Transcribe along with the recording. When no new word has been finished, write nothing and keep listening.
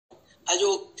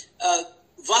Also,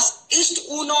 was ist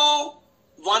UNO?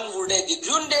 Wann wurde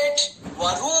gegründet?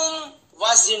 Warum?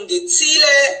 Was sind die Ziele?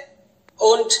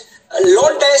 Und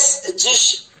lohnt es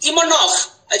sich immer noch?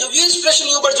 Also, wir sprechen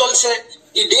über solche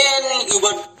Ideen,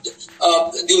 über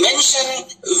die Menschen,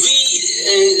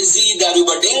 wie sie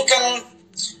darüber denken.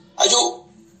 Also,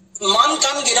 man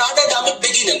kann gerade damit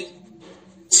beginnen.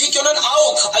 Sie können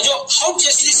auch, also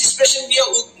hauptsächlich sprechen wir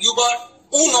über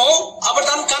UNO, aber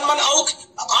dann kann man auch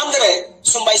andere,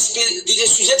 zum Beispiel diese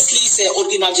zusätzliche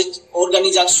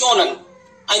Organisationen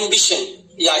ein bisschen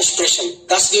sprechen.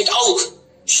 Das geht auch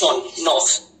schon noch.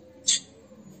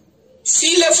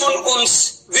 Viele von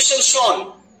uns wissen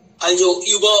schon, also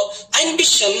ein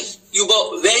bisschen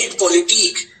über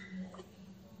Weltpolitik.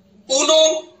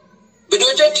 UNO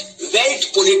bedeutet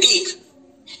Weltpolitik.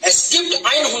 Es gibt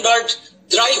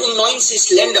 193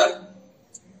 Länder.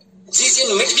 Sie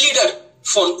sind Mitglieder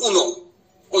von UNO.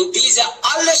 Und diese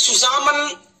alle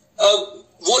zusammen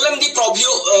wollen die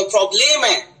Probleme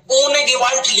ohne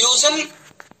Gewalt lösen,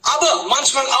 aber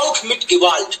manchmal auch mit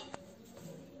Gewalt.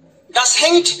 Das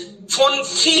hängt von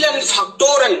vielen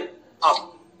Faktoren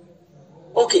ab.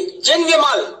 Okay, sehen wir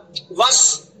mal,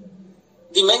 was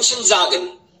die Menschen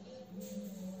sagen.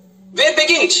 Wer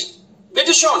beginnt?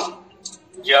 Bitte schon.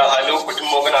 Ja, hallo, guten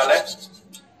Morgen alle.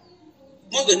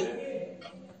 Morgen.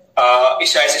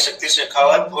 Ich heiße Shaktish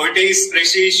Shekhawat. Heute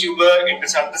spreche ich über ein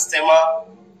interessantes Thema.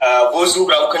 Wozu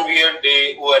brauchen wir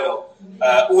die UNO?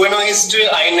 UNO ist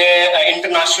eine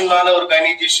internationale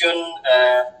Organisation,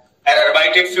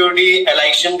 erarbeitet für die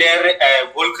Erleichterung der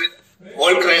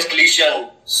Völkerrechtlichen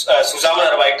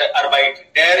Zusammenarbeit,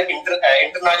 der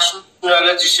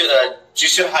internationale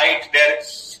Sicherheit, der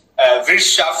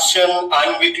wirtschaftlichen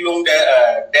Entwicklung,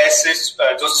 des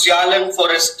sozialen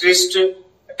Fortschritts,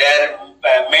 der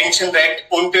Menschenrechte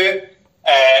und des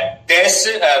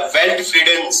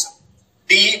Weltfriedens.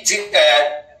 Die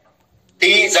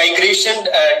Segregation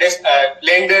des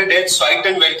Länder des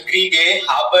Zweiten Weltkrieges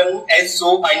haben es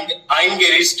so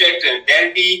eingerichtet, der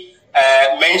die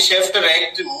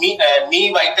Menschenrechte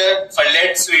nie weiter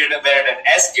verletzt werden.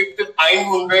 Es gibt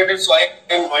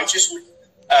 192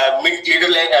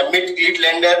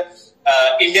 Mitgliedsländer.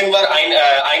 Indien war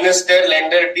eines der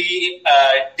Länder, die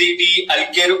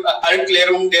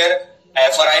Erklärung der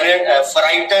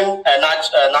Vereinten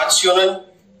Nationen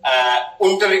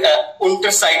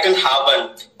unterzeichnet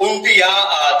haben. Und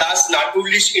ja, das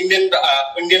natürlich Indien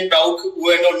braucht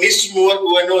UNO, nicht nur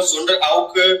UNO, sondern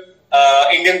auch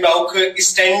Indien braucht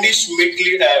ständig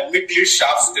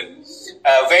Mitgliedschaft.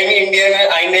 Wenn Indien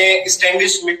eine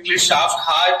ständige Mitgliedschaft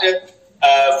hat,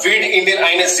 wird Indien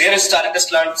ein sehr starkes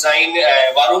Land sein.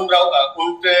 Warum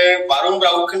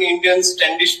brauchen Indien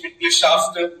ständig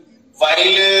Mitgliedschaft?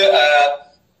 Weil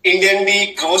Indien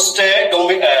die größte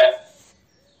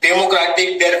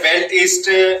Demokratie der Welt ist.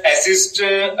 Es ist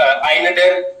eine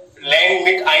der Länder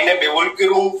mit einer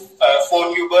Bevölkerung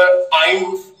von über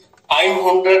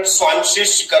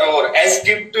 120 Crore. Es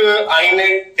gibt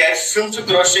eine der 5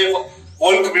 größten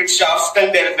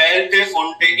Volkswirtschaften der Welt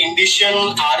und die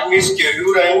indischen Armees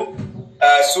gehören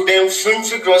zu den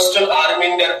 5 größten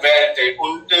Armeen der Welt.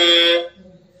 Und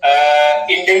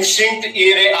Indien schickt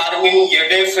ihre Armeen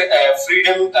jede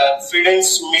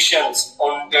Friedensmissions.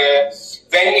 Und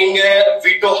wenn Indien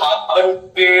Veto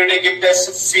haben würde, gibt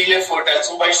es viele Vorteile.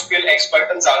 Zum Beispiel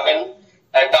Experten sagen,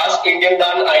 dass Indien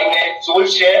dann eine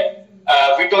solche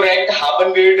Vetorecht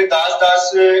haben würde, dass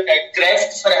das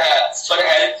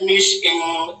Kräfteverhältnis in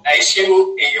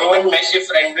Asien Mächte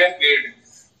verändern wird.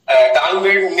 Dann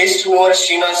wird nicht nur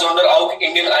China, sondern auch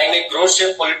Indien eine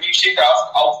große politische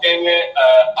Kraft auf dem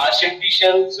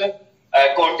asiatischen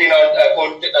Kontinent.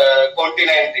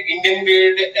 Indien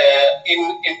wird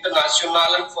in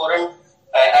internationalen Foren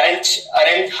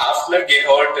Hafner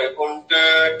geholt und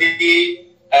die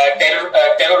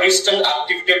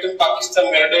Terroristenaktivitäten in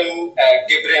Pakistan werden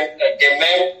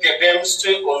gebremst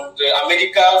und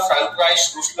Amerika,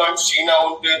 Frankreich, Russland, China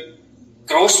und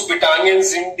Großbritannien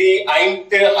sind die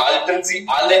eingehalten. Sie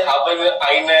alle haben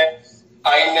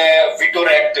eine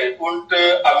Vetorecht und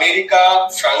Amerika,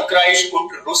 Frankreich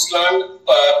und Russland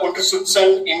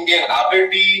unterstützen Indien, aber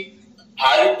die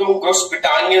Haltung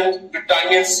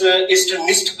Großbritanniens ist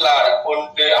nicht klar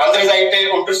und andererseits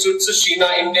unterstützt China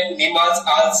Indien niemals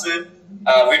als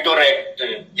Vetorecht.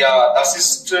 Ja, das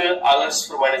ist alles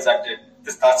von meiner Seite.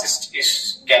 Das ist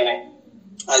ich gerne.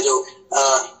 Also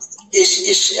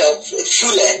ich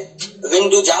fühle, wenn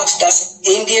du sagst, dass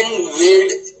Indien will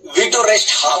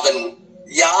Vetorecht haben,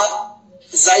 ja,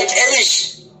 seid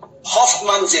ehrlich, hofft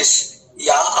man es,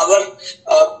 ja, aber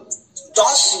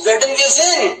das werden wir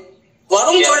sehen.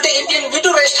 Warum sollte Indien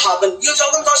Vetorecht haben? Wir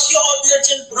sagen das, ja, wir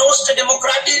sind größte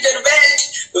Demokratie der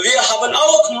Welt, wir haben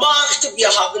auch Macht,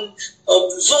 wir haben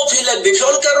so viele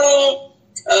Bevölkerung.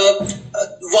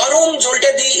 Warum sollte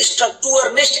die Struktur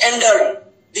nicht ändern?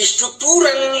 Die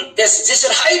Strukturen des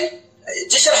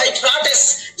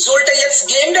Sicherheitsrates sollte jetzt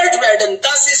geändert werden.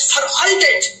 Das ist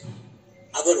veraltet.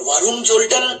 Aber warum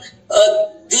sollten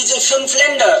diese 5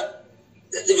 Länder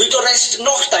Vetorecht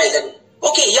noch teilen?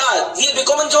 Okay, ja, wir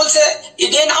bekommen solche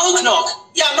Ideen auch noch.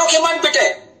 Ja, noch jemand bitte.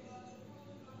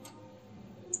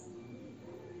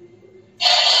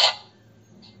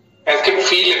 Es gibt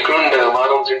viele Gründe,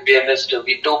 warum sind wir nicht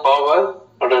Veto-Power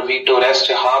oder Veto-Recht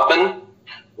haben.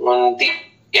 Und der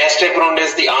erste Grund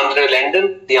ist die anderen Länder.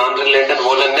 Die anderen Länder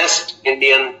wollen nicht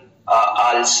Indien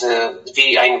als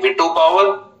wie ein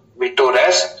Veto-Power,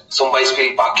 Veto-Recht. Zum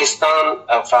Beispiel Pakistan,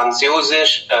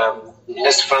 Französisch,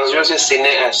 nicht Französisch,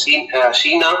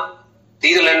 China.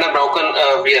 Diese Länder brauchen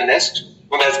wir nicht.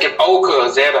 Und es gibt auch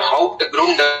sehr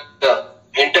Hauptgründe,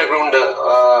 Hintergründe,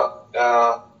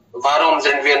 warum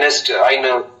sind wir nicht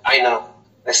eine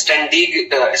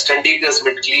ständiges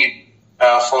Mitglied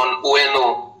von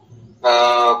UNO?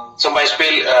 Zum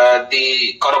Beispiel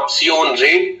die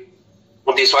Korruptionsrate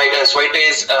und die zweite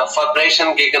ist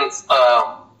Verbrechen gegen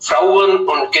Frauen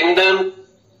und Kinder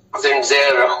sind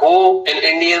sehr hoch in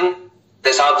Indien.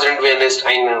 Deshalb sind wir nicht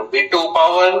eine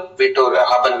Veto-Power,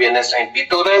 haben wir nicht ein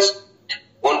Veto-Recht.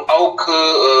 Und auch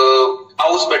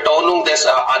Ausbetonung des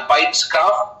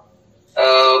Arbeitskraft.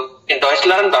 In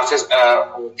Deutschland, das ist,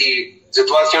 die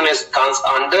Situation ist ganz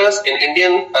anders. In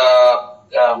Indien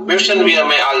müssen wir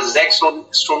mehr als 6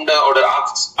 Stunden oder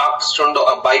 8 Stunden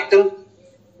arbeiten.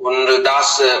 Und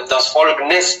das folgt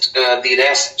nicht die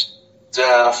Rest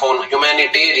von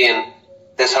Humanitarian.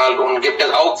 Deshalb und gibt es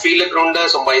auch viele Gründe,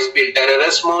 zum Beispiel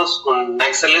Terrorismus und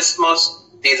Nationalismus.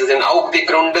 Diese sind auch die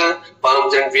Gründe, warum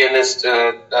haben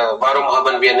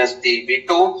wir nicht die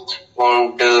Veto.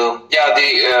 Und ja,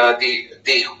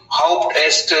 die Haupt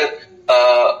ist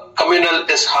Communal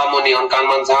Disharmonie und kann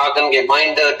man sagen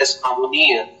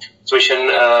Gemeindedisharmonie zwischen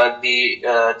die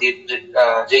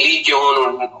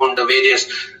Religion und various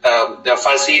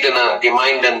verschiedene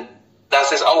Gemeinden.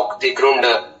 Das ist auch die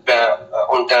Gründe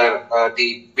unter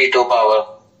die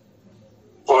Veto-Power.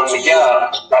 Und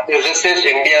ja, das ist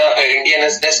Indien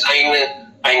ist nicht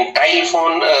ein Teil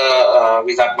von,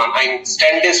 wie sagt man, ein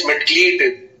ständiges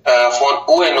Mitglied von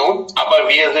UNO, aber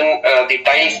wir sind die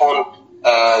Teil von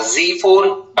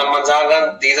C4, kann man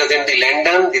sagen. Diese sind die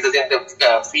Länder, diese sind die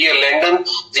 4 Länder,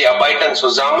 sie arbeiten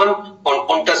zusammen und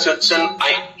unterstützen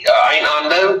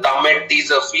einander, damit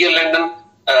diese 4 Länder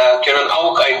können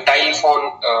auch ein Teil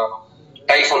von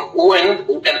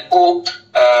UNO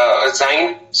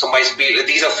sein. Zum Beispiel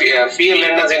diese 4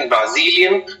 Länder sind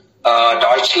Brasilien,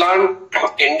 Deutschland,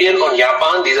 Indien und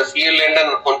Japan. Diese 4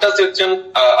 Länder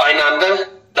unterstützen einander,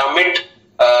 damit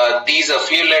diese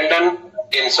 4 Länder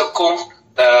in Zukunft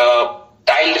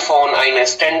Teil von einem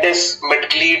ständiges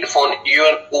Mitglied von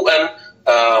UN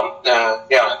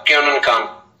können kann.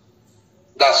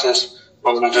 Das ist.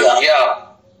 Und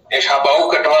ja, ich habe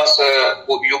auch etwas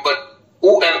über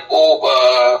UNO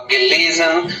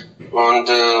gelesen und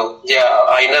ja,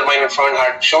 einer meiner Freunde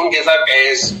hat schon gesagt,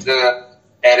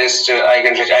 er ist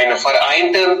eigentlich eine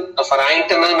Vereinte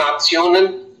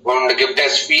Nationen und gibt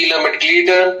es viele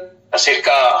Mitglieder.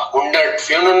 Circa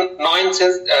 194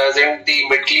 sind die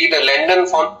Mitgliederländer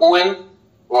von UN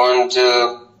und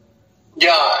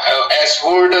ja, es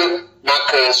wurde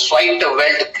nach Zweiten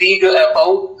Weltkrieg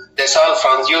erbaut. Deshalb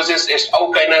Französisch ist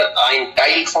auch ein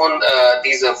Teil von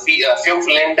diesen 5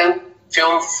 Ländern,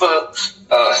 5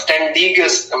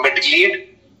 ständiges Mitglied,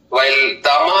 weil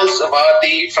damals war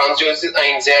die Französisch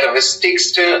ein sehr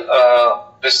wichtigste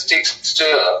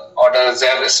oder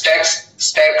sehr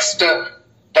stärkste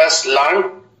das Land.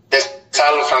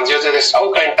 Deshalb Französisch ist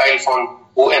auch ein Teil von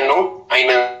UNO,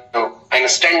 ein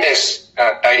ständiges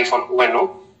Teil von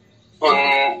UNO. Und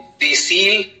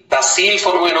das Ziel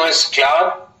von UNO ist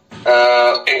klar,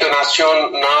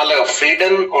 internationale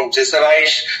Frieden und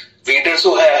Sicherheit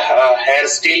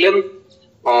wiederherstellen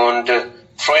und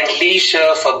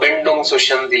freundliche Verbindung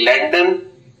zwischen den Ländern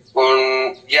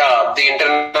und ja, die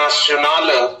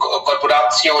internationale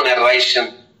Kooperation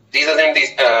erreichen. Diese sind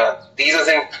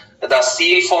das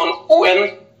Ziel von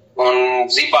UN und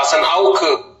sie passen auch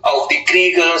auf die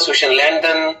Kriege zwischen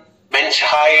Ländern,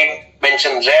 Menschheit,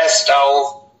 Menschenrecht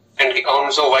auf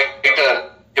und so weiter.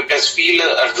 Gibt es viele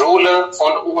Rollen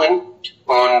von UN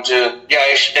und ja,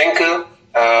 ich denke,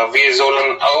 wir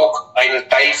sollen auch ein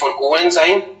Teil von UN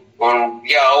sein und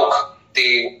ja auch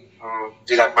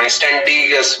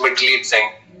ständiges Mitglied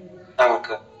sein.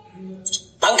 Danke.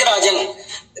 Danke, Rajan.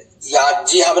 Ja,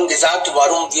 Sie haben gesagt,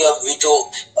 warum wir Veto,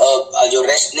 also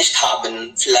Rest nicht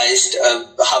haben. Vielleicht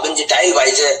haben Sie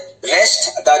teilweise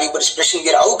Rest, darüber sprechen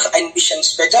wir auch ein bisschen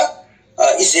später.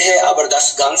 Ich sehe aber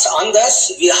das ganz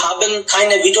anders. Wir haben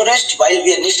keine Veto-Recht, weil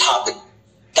wir nicht haben.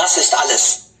 Das ist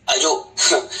alles. Also,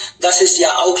 das ist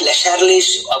ja auch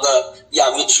lächerlich, aber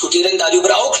ja, wir diskutieren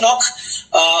darüber auch noch.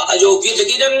 Also, wir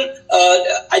beginnen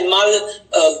einmal,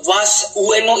 was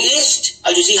UNO ist.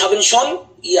 Also, Sie haben schon,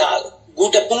 ja,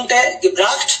 gute Punkte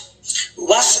gebracht.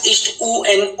 Was ist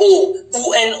UNO?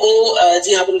 UNO,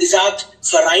 Sie haben gesagt,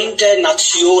 Vereinte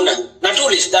Nationen.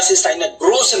 Natürlich, das ist eine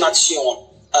große Nation,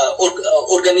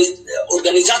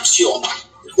 Organisation.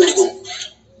 Entschuldigung.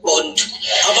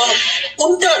 Aber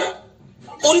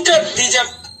unter dieser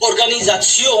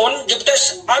Organisation gibt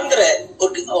es andere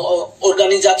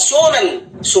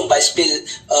Organisationen, zum Beispiel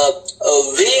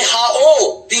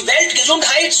WHO, die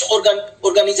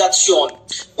Weltgesundheitsorganisation,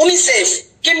 UNICEF,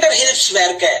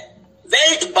 Kinderhilfswerke,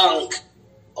 Weltbank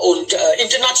und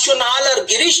Internationaler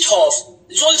Gerichtshof.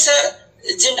 Solche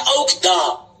sind auch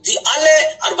da. Die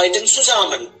alle arbeiten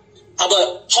zusammen.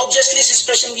 Aber hauptsächlich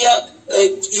sprechen wir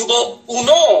über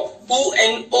UNO,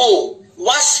 UNO.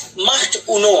 Was macht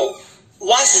UNO?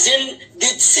 Was sind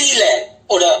die Ziele?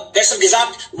 Oder besser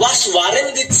gesagt, was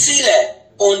waren die Ziele?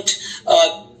 Und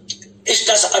ist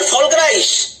das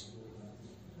erfolgreich?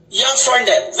 Ja,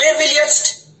 Freunde, wer will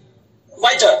jetzt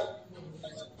weiter?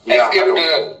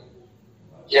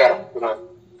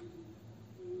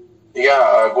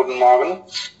 Guten Morgen.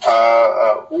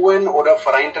 UN oder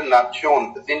Vereinte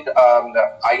Nationen sind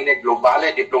eine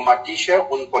globale diplomatische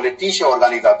und politische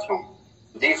Organisation,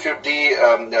 die für die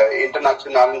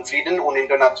internationalen Frieden und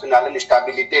internationalen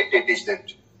Stabilität tätig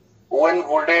sind. UN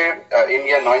wurde im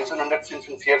Jahr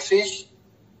 1945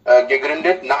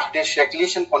 gegründet nach den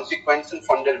schrecklichen Konsequenzen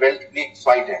von der Weltkrieg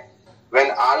II, wenn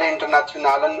alle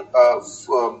internationalen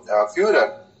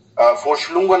Führer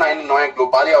vorschlugen, eine neue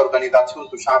globale Organisation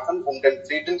zu schaffen, um den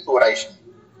Frieden zu erreichen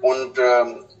und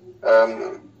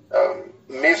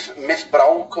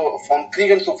Missbrauch von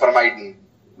Kriegen zu vermeiden.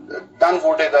 Dann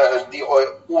wurde die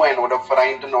UN oder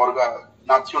Vereinte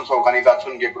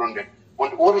Nationsorganisation gegründet.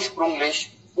 Und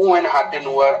ursprünglich UN hatte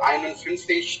nur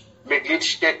 51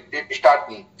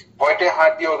 Mitgliedstaaten. Heute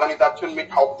hat die Organisation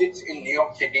mit Hauptsitz in New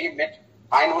York City mit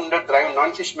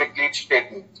 193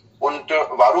 Mitgliedstaaten. Und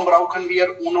warum brauchen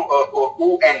wir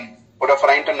UN oder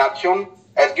Vereinte Nationen?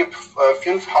 Es gibt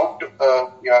 5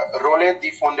 Hauptrollen,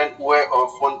 die von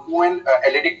UN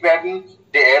erledigt werden.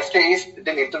 Der erste ist,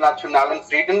 den internationalen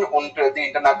Frieden und die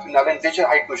internationale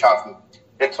Sicherheit zu schaffen.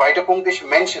 Der zweite Punkt ist,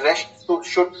 Menschenrechte zu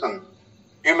schützen,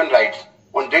 Human Rights.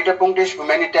 Und dritter Punkt ist,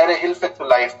 humanitäre Hilfe zu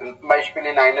leisten. Zum Beispiel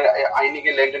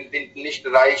einige Länder sind nicht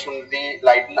reich und sie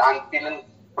leiden an vielen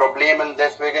Problemen.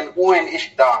 Deswegen UN ist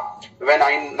da. Wenn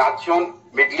eine Nation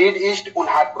Mitglied ist und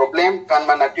hat Probleme, kann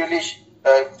man natürlich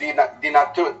die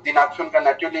Nation kann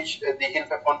natürlich die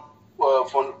Hilfe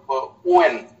von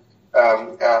UN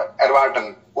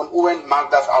erwarten. Und UN mag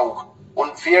das auch.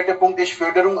 Und vierter Punkt ist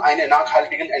Förderung einer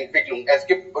nachhaltigen Entwicklung. Es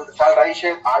gibt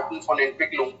zahlreiche Arten von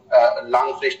Entwicklung,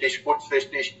 langfristig,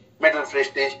 kurzfristig,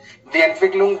 mittelfristig. Die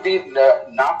Entwicklung, die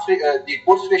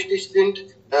kurzfristig sind,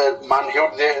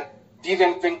 diese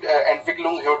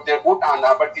Entwicklung hört sehr gut an,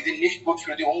 aber die sind nicht gut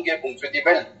für die Umgebung, für die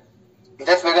Welt.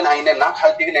 Deswegen eine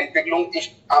nachhaltige Entwicklung ist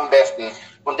am besten.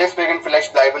 Und deswegen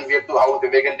vielleicht bleiben wir zu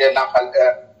Hause wegen der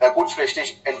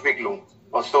kurzfristigen Entwicklung.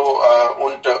 Und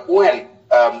UN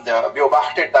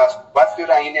beobachtet das, was für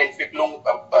eine Entwicklung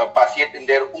passiert in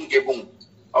der Umgebung.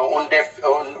 Und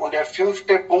der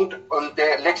fünfte Punkt und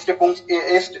der letzte Punkt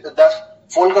ist, das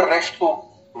Völkerrecht zu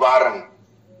wahren.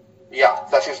 Ja,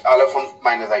 das ist alles von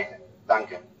meiner Seite.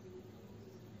 Danke.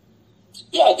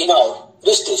 Ja, genau,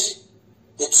 richtig.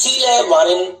 Die Ziele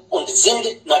waren und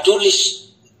sind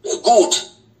natürlich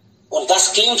gut. Und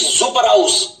das klingt super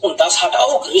aus. Und das hat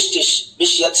auch richtig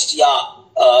bis jetzt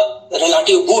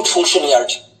relativ gut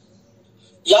funktioniert.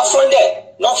 Ja, Freunde,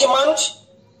 noch jemand?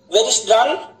 Wer ist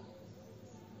dran?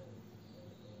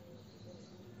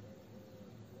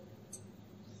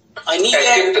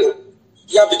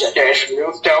 Ja, bitte. Ja, ich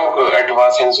möchte auch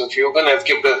etwas hinzufügen. Es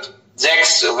gibt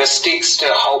 6 wichtigste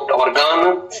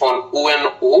Hauptorgane von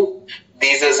UNO.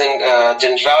 Diese sind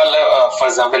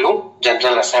Generalversammlung,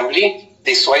 General Assembly.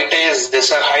 Die zweite ist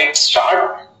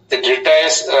Sicherheitsrat. Die dritte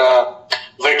ist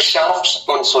Wirtschafts-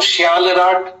 und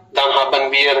Sozialrat. Dann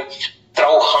haben wir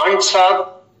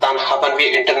Trauhandelsrat. Dann haben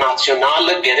wir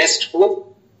Internationale Gerichtshof.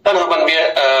 Dann haben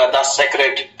wir das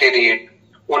Sekretariat.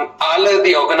 Und alle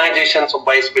die Organisationen, zum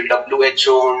Beispiel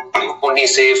WHO,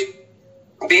 UNICEF,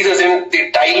 diese sind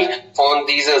die Teil von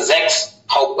diesen 6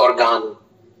 Hauptorganen.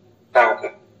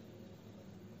 Danke.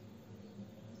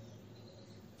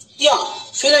 Ja,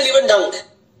 vielen lieben Dank.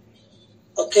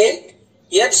 Okay,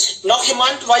 jetzt noch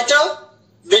jemand weiter?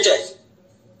 Bitte.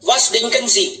 Was denken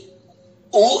Sie?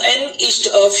 UN ist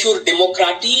für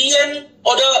Demokratien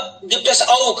oder gibt es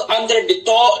auch andere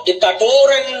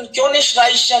Diktatoren,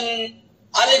 Königreichen,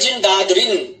 alle sind da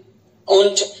drin?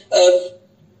 Und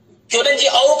können Sie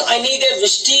auch einige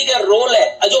wichtige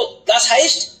Rolle, also das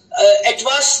heißt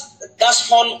etwas, das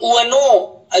von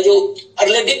UNO also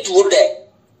erledigt wurde,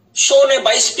 schöne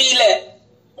Beispiele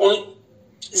und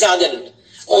sagen.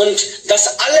 Und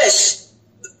das alles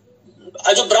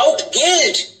also braucht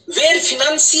Geld. Wer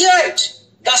finanziert?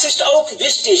 Das ist auch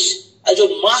wichtig. Also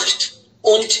Macht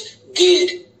und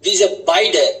Geld. Diese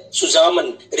beide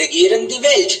zusammen regieren die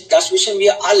Welt. Das wissen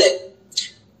wir alle.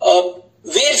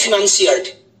 Wer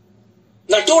finanziert?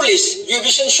 Natürlich, wir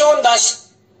wissen schon, dass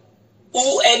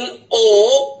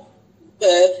UNO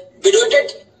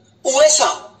bedeutet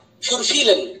USA für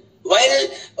vielen, weil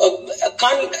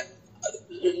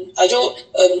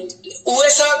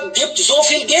USA gibt so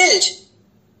viel Geld,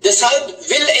 deshalb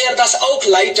will er das auch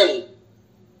leiten.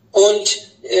 Und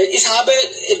ich habe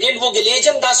irgendwo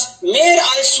gelesen, dass mehr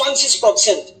als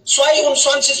 20%,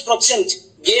 22%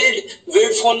 Geld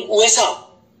wird von USA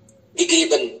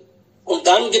gegeben. Und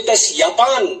dann gibt es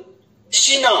Japan,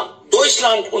 China,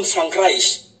 Deutschland und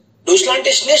Frankreich. Deutschland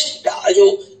ist nicht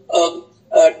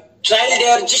Teil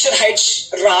der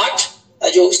Sicherheitsrat,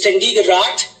 also ständiger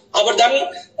Rat, aber dann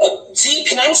sie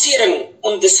finanzieren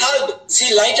und deshalb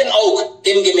sie leiten auch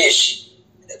demgemäß,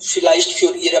 vielleicht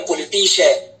für ihre politische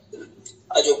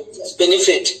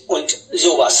Benefit und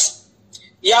sowas.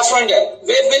 Ja, Freunde,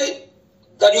 wer will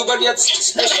darüber jetzt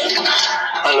sprechen?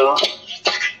 Hallo.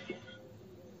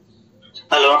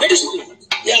 Hallo. Bitte schön.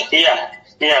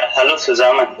 Ja, hallo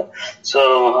zusammen. So,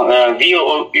 wie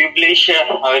üblich,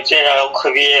 heute auch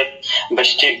wir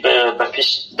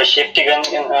beschäftigen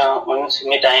uns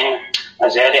mit einem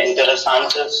sehr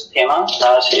interessantes Thema.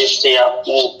 Das ist ja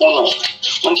UNO.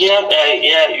 Und ja,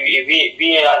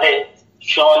 wir alle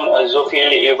schon so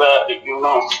viel über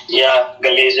UNO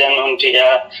gelesen und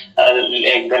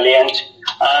gelernt.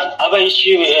 Aber ich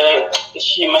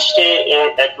möchte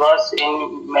etwas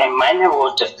in meinen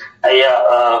Worten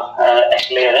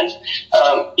erklären.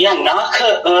 Nach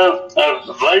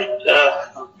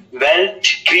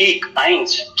Weltkrieg I,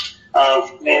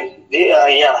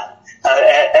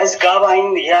 es gab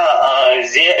ein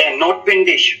sehr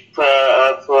notwendig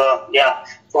für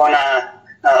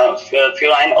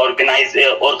eine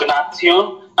Organisation.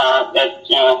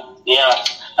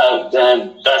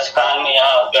 Das kann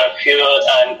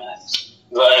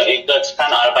das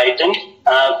kann arbeiten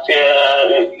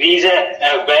für diese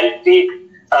Weltkrieg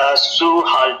zu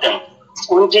halten.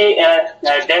 Und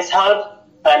deshalb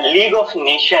League of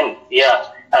Nations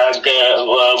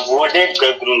wurde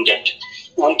gegründet.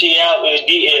 Und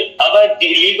aber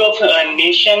die League of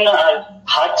Nations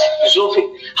hatte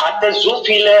so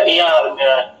viele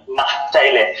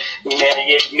Nachteile.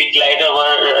 Mitglieder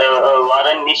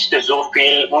waren nicht so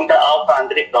viel und auch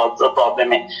andere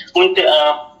Probleme. Und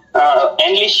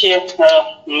ähnlich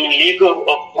League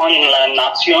von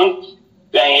Nationen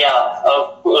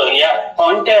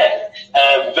konnte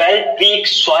Weltkrieg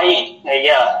II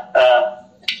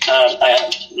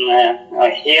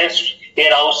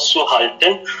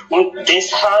herauszuhalten und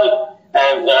deshalb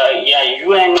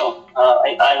UNO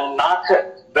nach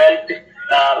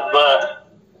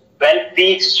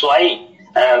Weltkrieg II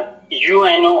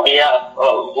UNO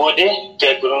wurde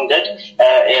gegründet,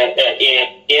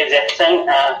 ersetzen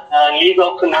League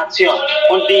of Nations.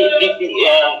 Und die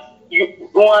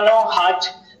UNO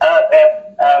hat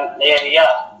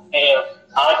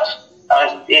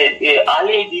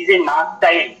alle diese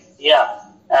Nachteile,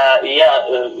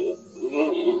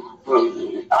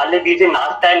 alle diese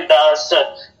Nachteile, das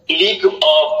League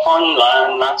von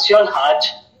Nationen hat,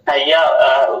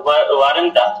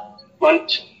 waren da.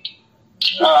 Und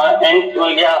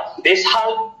deshalb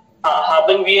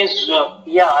haben wir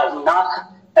nach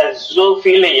so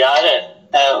vielen Jahren,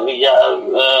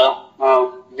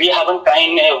 wir haben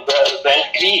keinen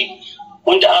Weltkrieg.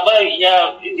 Und aber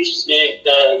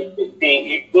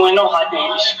die UNO hat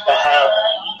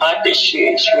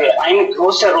eine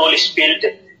große Rolle gespielt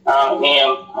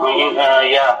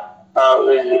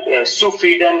zu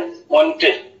Frieden und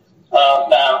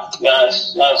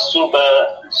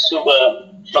zu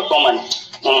bekommen.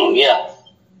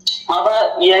 Aber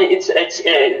jetzt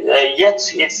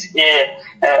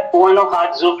UNO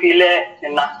hat so viele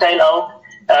Nachteile auch,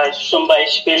 zum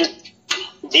Beispiel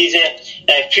diese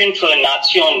 5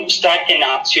 Nationen, starke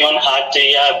Nationen hat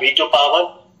Veto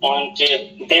Power Und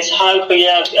deshalb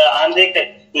ja andere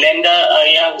Länder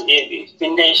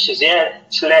finde ich sehr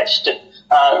schlecht,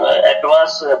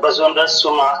 etwas Besonderes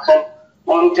zu machen.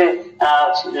 Und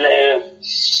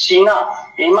China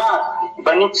immer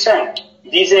benutzen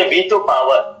diese Veto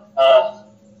Power.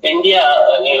 India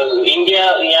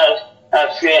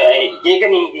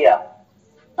gegen India.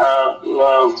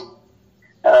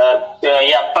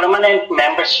 Permanent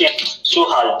Membership zu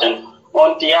halten.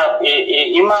 Und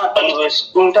immer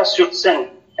unterstützen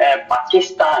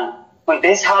Pakistan. Und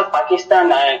deshalb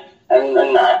Pakistan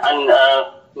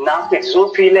nach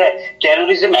so viele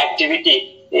Terrorism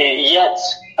Activity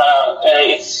jetzt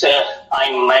ist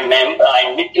ein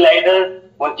Mitglied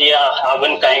und wir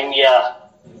haben kein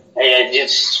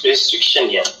Restriction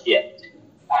jetzt hier.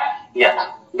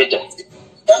 Ja, bitte.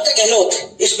 Danke, Genot.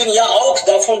 Ich bin ja auch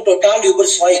davon total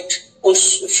überzeugt und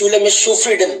fühle mich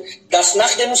zufrieden, dass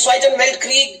nach dem Zweiten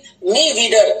Weltkrieg nie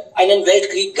wieder einen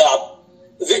Weltkrieg gab.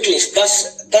 Wirklich,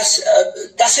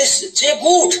 das ist sehr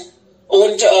gut.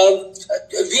 Und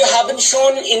wir haben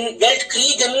schon in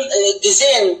Weltkriegen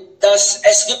gesehen, dass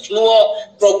es gibt nur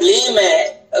Probleme.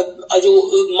 Also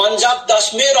man sagt,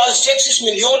 dass mehr als 60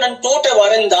 Millionen Tote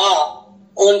waren da.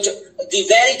 Und die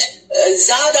Welt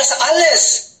sah das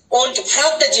alles und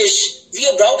fragte sich,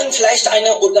 wir brauchen vielleicht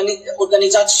eine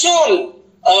Organisation,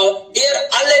 der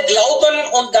alle glauben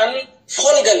und dann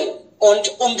folgen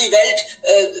und um die Welt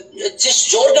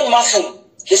sich Sorgen machen.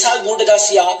 Deshalb wurde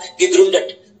das ja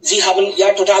gegründet. Sie haben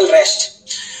ja total recht.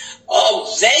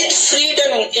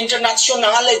 Weltfrieden,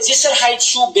 internationale Sicherheit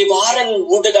zu bewahren,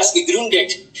 wurde das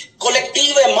gegründet.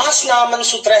 Kollektive Maßnahmen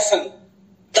zu treffen,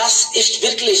 das ist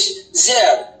wirklich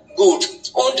sehr gut.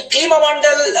 Und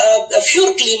Klimawandel,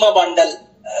 für Klimawandel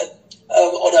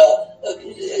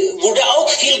wurde auch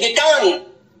viel getan.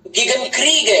 Gegen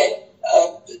Kriege,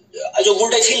 also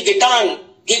wurde viel getan.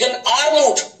 Gegen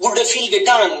Armut wurde viel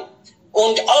getan.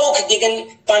 Und auch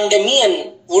gegen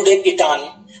Pandemien wurde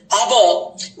getan.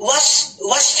 Aber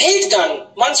was fehlt dann?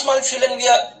 Manchmal fühlen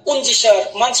wir unsicher,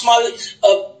 manchmal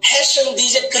herrschen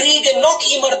diese Kriege noch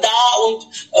immer da und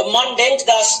man denkt,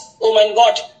 dass, oh mein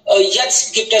Gott,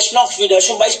 jetzt gibt es noch wieder.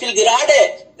 Zum Beispiel gerade,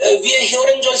 wir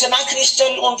hören solche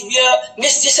Nachrichten und wir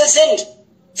nicht sicher sind.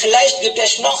 Vielleicht gibt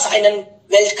es noch einen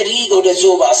Weltkrieg oder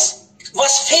sowas.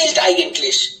 Was fehlt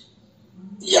eigentlich?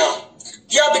 Ja,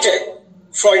 bitte,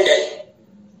 Freunde.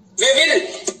 Wer will?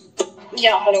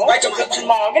 Ja, hallo. Guten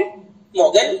Morgen.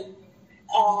 Morgen.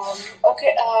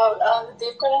 Okay,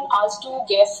 Devkaran, als du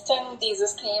gestern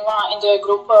dieses Thema in der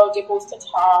Gruppe gepostet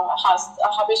hast,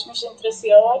 habe ich mich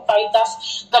interessiert, weil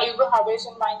darüber habe ich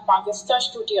in meinem Magister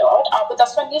studiert, aber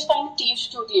das war nicht ein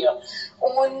Tiefstudie.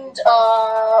 Und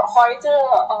heute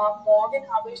Morgen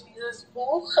habe ich dieses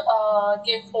Buch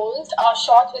geholt, A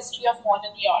Short History of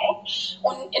Modern Europe.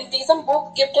 Und in diesem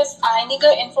Buch gibt es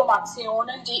einige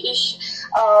Informationen, die ich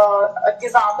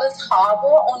gesammelt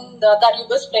habe und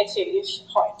darüber spreche ich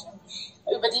heute.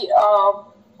 Über die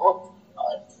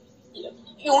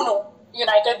UNO,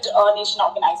 United Nations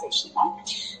Organization.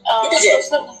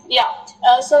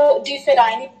 Also die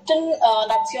Vereinten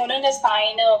Nationen ist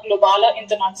eine globale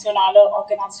internationale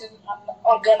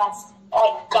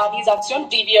Organisation,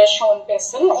 die wir schon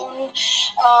wissen. Und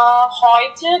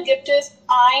heute gibt es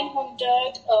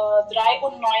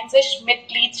 193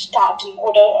 Mitgliedstaaten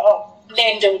oder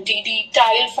Länder, die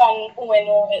Teil von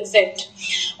UNO sind.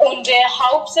 Und der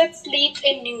Hauptsitz liegt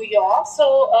in New York.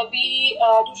 So wie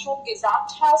du schon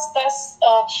gesagt hast, dass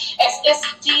es ist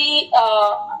die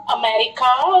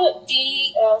Amerika,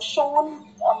 die schon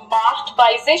Macht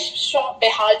bei sich schon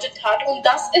behalten hat. Und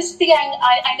das ist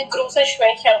eine große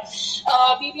Schwäche.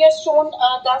 Wie wir schon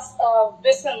das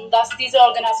wissen, dass diese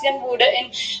Organisation wurde in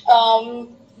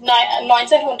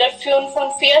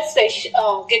 1945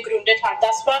 gegründet hat.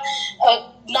 Das war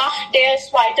nach der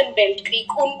Zweiten Weltkrieg.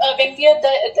 Und wenn wir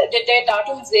das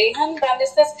Datum sehen, dann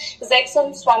ist es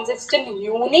 26.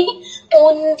 Juni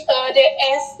und der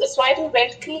Zweite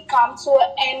Weltkrieg kam zu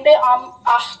Ende am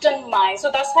 8. Mai. So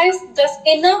das heißt, dass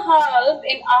innerhalb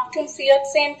in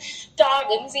 14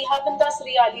 Tagen, sie haben das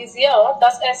realisiert,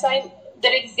 dass es ein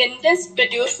dringendes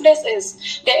Bedürfnis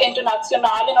ist, der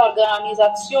internationalen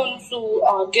Organisation zu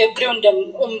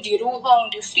gründen, um die Ruhe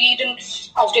und den Frieden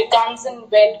auf der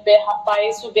ganzen Welt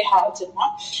beizubehalten.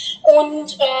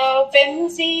 Und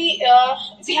wenn Sie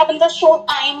haben das schon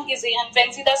eingesehen,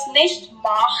 wenn Sie das nicht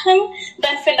machen,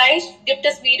 dann vielleicht gibt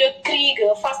es wieder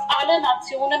Kriege. Fast alle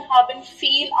Nationen haben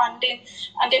viel an den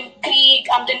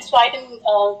Krieg, an den Zweiten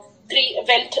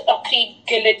Weltkrieg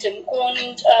gelitten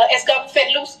und es gab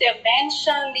Verlust der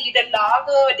Menschen,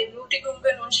 Niederlage,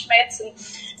 Demütigungen und Schmerzen.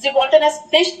 Sie wollten es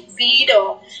nicht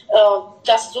wieder,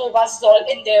 dass sowas soll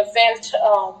in der Welt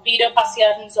wieder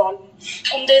passieren soll.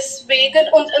 Und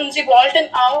deswegen, und sie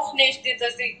wollten auch nicht,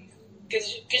 dass die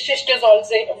Geschichte soll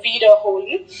sich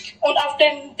wiederholen. Und auf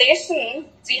dem dessen,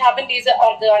 sie haben diese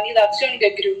Organisation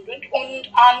gegründet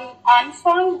und am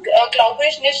Anfang, glaube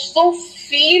ich, nicht so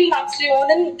viele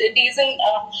Nationen, die sind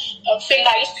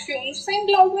vielleicht 15,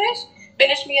 glaube ich,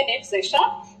 bin ich mir nicht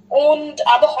sicher.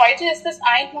 Aber heute ist es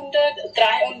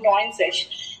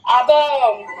 193.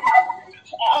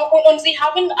 Und sie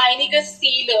haben einige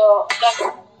Ziele,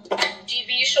 die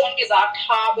wie schon gesagt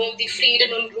habe, die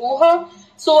Frieden und Ruhe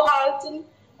zu halten.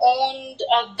 Und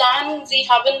dann, sie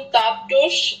haben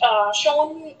dadurch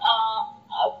schon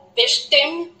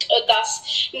bestimmt, dass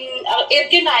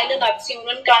irgendeine Nation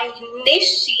kann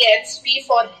nicht jetzt wie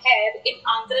vorher in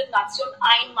andere Nationen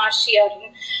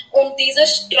einmarschieren. Und der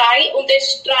Streit,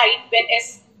 wenn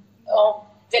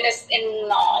es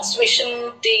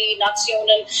zwischen die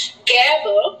Nationen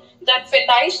gäbe, dann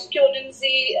vielleicht können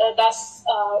sie das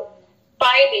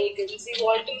beilegen. Sie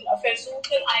wollten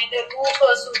versuchen, eine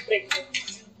Ruhe zu bringen.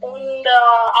 Und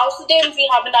außerdem, sie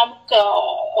haben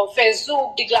auch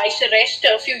versucht, die gleichen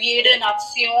Rechte für jede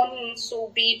Nation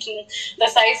zu bieten.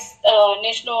 Das heißt,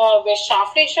 nicht nur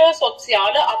wirtschaftliche,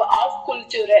 soziale, aber auch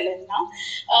kulturelle. Ne?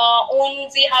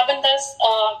 Und sie haben das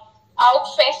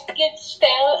auch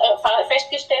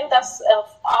festgestellt, dass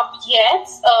ab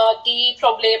jetzt die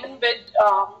Probleme wird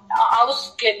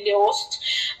ausgelöst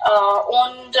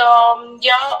und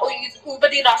über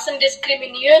die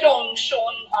Rassendiskriminierung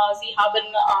schon, sie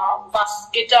haben was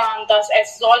getan, dass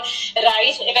es soll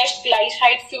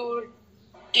Rechtsgleichheit für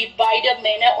die beiden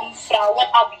Männer und Frauen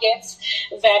ab jetzt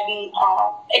werden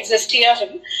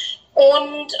existieren.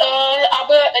 Und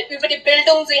aber über die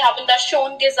Bildung, sie haben das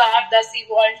schon gesagt, dass sie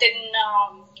wollten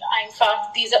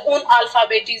einfach diese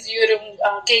Unalphabetisierung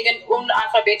gegen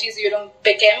Unalphabetisierung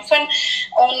bekämpfen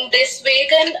und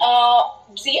deswegen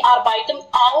sie arbeiten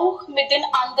auch mit den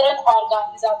anderen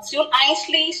Organisationen,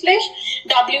 einschließlich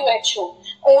WHO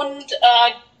und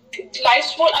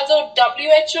gleichwohl, also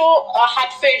WHO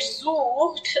hat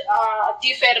versucht,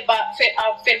 die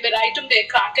Verbreitung der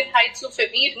Krankheit zu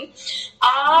vermeiden,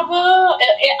 aber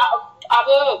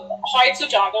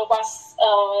heutzutage, was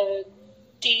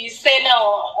die Szene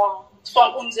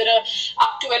von unserer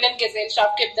aktuellen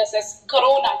Gesellschaft gibt, dass es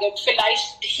Corona gibt.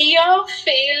 Vielleicht hier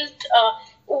fehlt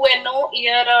UNO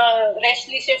ihre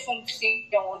rechtliche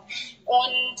Funktion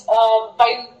und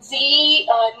weil sie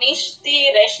nicht die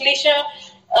rechtliche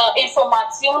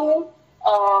Informationen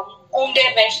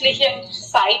der rechtlichen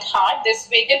Zeit hat.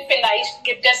 Deswegen vielleicht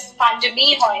gibt es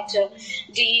Pandemie heute,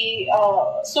 die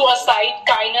Suicide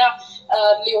keine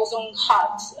Lösung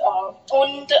hat.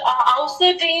 Und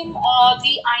außerdem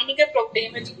die einige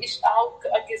Probleme, die ich auch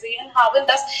gesehen habe,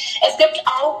 dass es gibt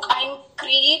auch einen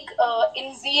Krieg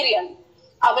in Syrien,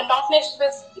 aber noch nicht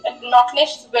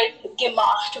wird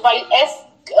gemacht, weil es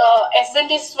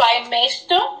sind die zwei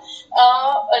Mächte,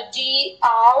 die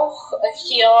auch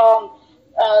hier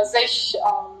sich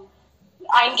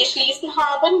eingeschlossen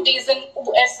haben. Die sind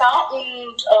USA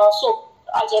und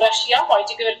also Russia,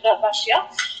 heutige Russia,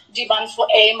 die man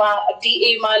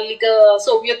die ehemalige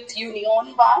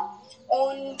Sowjetunion war.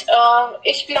 Und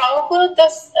ich glaube,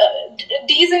 dass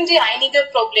die sind die einige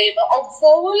Probleme.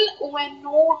 Obwohl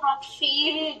UNO hat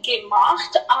viel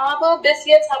gemacht, aber bis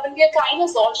jetzt haben wir keine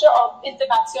solche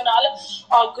internationale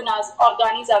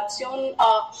Organisation,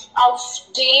 auf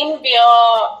denen wir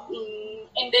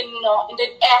in den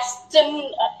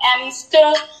ersten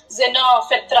Sinne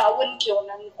vertrauen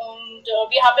können. Und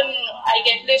wir haben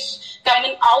eigentlich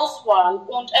keine Auswahl.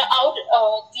 Und auch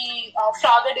die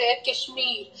Frage der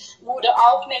Kaschmir wurde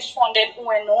auch nicht von den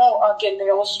UNO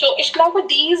gelöst. Ich glaube,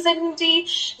 die sind die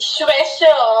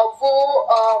Schwäche, wo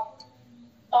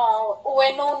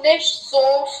UNO nicht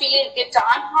so viel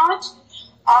getan hat.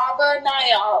 Aber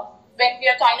naja, wenn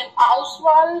wir keine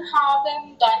Auswahl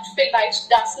haben, dann vielleicht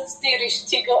das ist die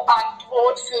richtige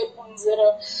Antwort für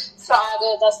unsere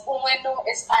Frage. Das UNO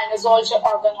ist eine solche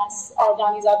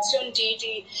Organisation,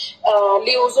 die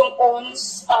Lösung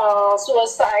uns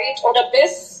Suicide oder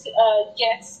bis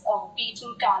jetzt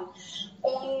bieten kann.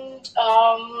 Und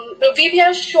wie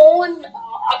wir schon,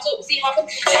 also Sie haben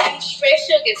die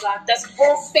Schwäche gesagt, dass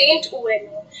wo fehlt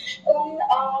UNO. Und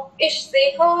ich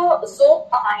sehe so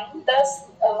ein, dass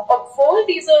obwohl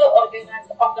diese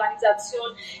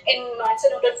Organisation in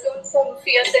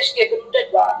 1945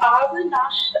 gegründet war, aber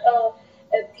nach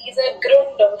dieser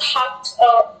Gründung hat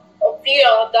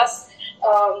wir das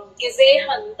gesehen,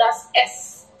 dass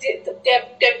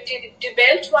die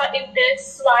Welt war in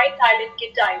zwei Teilen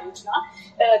geteilt. Ne?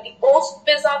 Die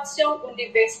Ostbesatzung und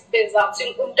die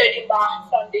Westbesatzung unter die Macht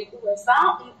von den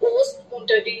USA und Ost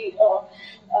unter die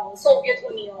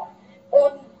Sowjetunion.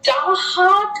 Und da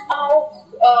hat auch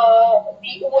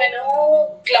die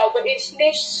UNO, glaube ich,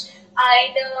 nicht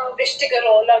eine wichtige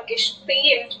Rolle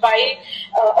gespielt, weil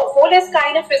obwohl es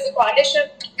keine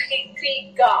physikalische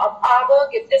Krieg gab, aber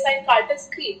gibt es einen kalten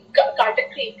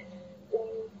Krieg.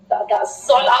 Und das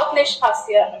soll auch nicht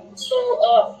passieren. So,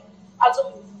 also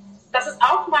das ist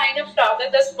auch meine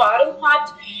Frage, dass warum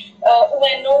hat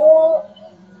UNO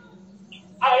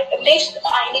nicht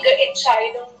einige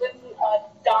Entscheidungen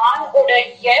dann oder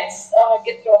jetzt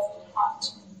getroffen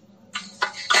hat?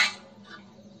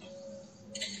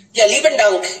 Ja, lieben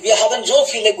Dank. Wir haben so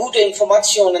viele gute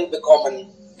Informationen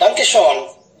bekommen. Dankeschön.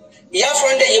 Ja,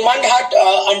 Freunde, jemand hat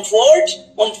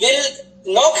Antwort und will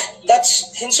noch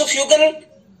das hinzufügen?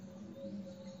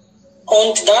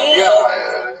 Und dann,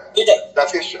 bitte.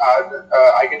 Das ist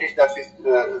eigentlich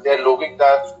der Logik,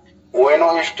 dass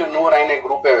UNO ist nur eine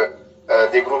Gruppe.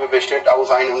 Die Gruppe besteht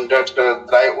aus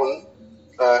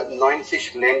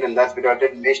 193 Ländern. Das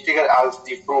bedeutet mächtiger als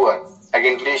die früher.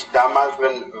 Eigentlich damals,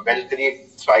 wenn Weltkrieg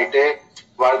II.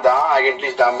 War da,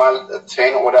 eigentlich damals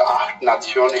 10 oder 8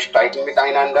 Nationen streiten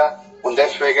miteinander. Und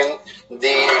deswegen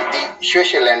die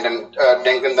schwächeren Länder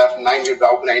denken, dass nein, wir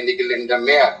brauchen einige Länder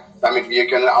mehr, damit wir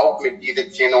können auch mit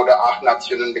diesen 10 oder 8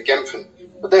 Nationen bekämpfen.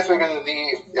 Und deswegen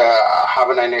sie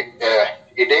haben eine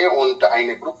Idee und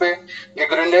eine Gruppe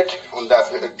gegründet und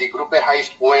die Gruppe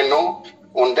heißt UNO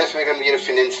und deswegen wir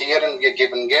finanzieren, wir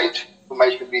geben Geld, zum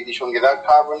Beispiel wie Sie schon gesagt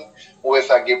haben,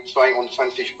 USA gibt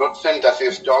 22%, das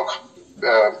ist doch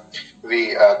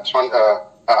wie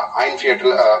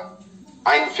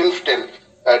ein Fünftel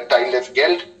Teil des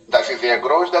Geld, das ist sehr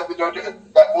groß, das bedeutet,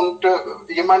 und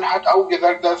jemand hat auch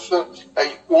gesagt, dass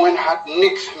UN hat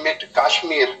nichts mit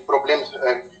Kaschmir-Problem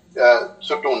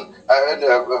zu tun,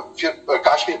 für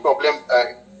Kaschmir-Problem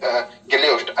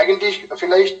gelöst. Eigentlich,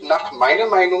 vielleicht nach meiner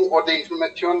Meinung oder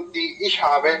Information, die ich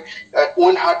habe,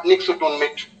 UN hat nichts zu tun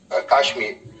mit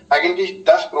Kaschmir. Eigentlich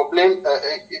das Problem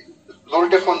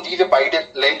sollte von diesen beiden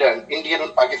Ländern, Indien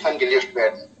und Pakistan, gelöst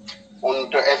werden.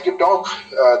 Und es gibt auch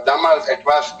damals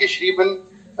etwas geschrieben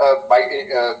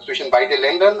zwischen beiden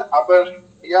Ländern, aber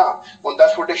ja, und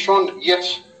das wurde schon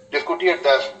jetzt diskutiert,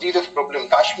 dass dieses Problem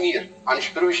Kaschmir,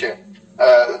 Ansprüche,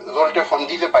 sollte von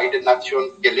diesen beiden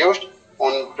Nationen gelöst.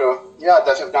 Und ja,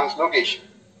 das ist ganz logisch.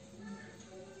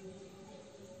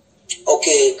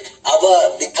 Okay,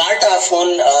 aber die Charta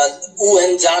von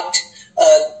UN sagt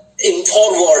im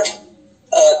Vorwort,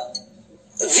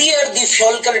 wir, die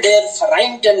Völker der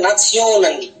Vereinten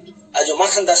Nationen, also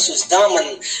machen das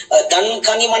zusammen, dann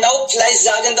kann jemand auch vielleicht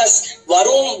sagen, dass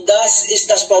warum das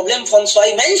ist das Problem von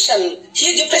zwei Menschen.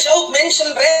 Hier gibt es auch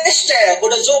Menschenrechte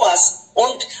oder sowas.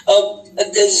 Und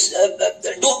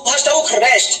du hast auch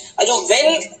recht. Also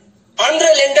wenn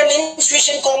andere Länder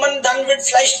inzwischen kommen, dann wird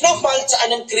vielleicht nochmals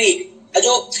einen Krieg.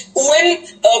 Also UN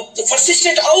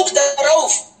verzichtet auch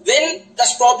darauf, wenn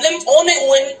das Problem ohne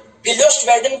UN gelöst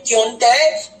werden könnte,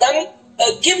 dann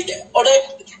gibt oder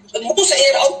muss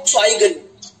er auch schweigen.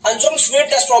 Ansonsten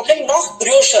wird das Problem noch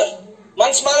größer.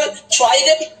 Manchmal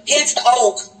schweigen hilft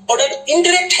auch oder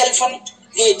indirekt helfen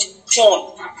geht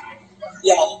schon.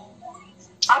 Ja.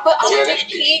 Aber die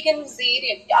Krieg in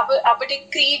Syrien, aber die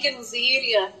Krieg in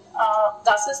Syrien,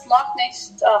 das ist noch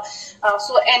nicht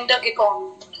zu Ende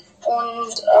gekommen.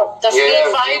 Und das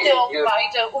geht weiter und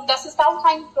weiter. Und das ist auch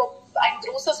ein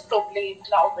großes Problem,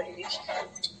 glaube ich.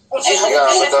 Und es ist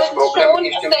das Problem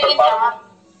ist im Verfahren.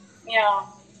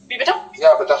 Ja. Wie bitte?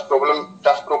 Ja, aber das Problem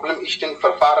ist im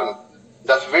Verfahren.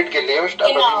 Das wird gelöst,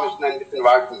 aber wir müssen ein bisschen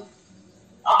warten.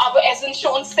 Aber es sind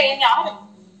schon 10 Jahre.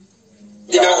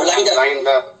 Genau, leider. Nein,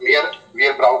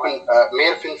 wir brauchen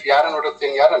mehr 5 Jahre oder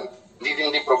 10 Jahre. Die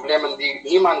sind die Probleme, die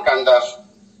niemand kann das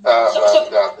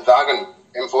sagen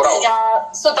im Voraus. Ja,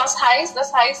 so das heißt,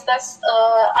 dass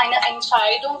eine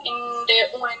Entscheidung in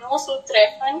der UNO zu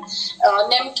treffen,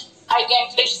 nimmt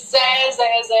eigentlich sehr,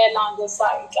 sehr, sehr lange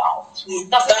Zeit auf.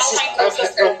 Das ist auch ein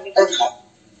großes Problem.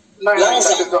 Nein,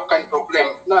 das ist doch kein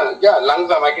Problem. Nein, ja,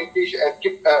 langsam eigentlich. Es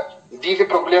gibt, diese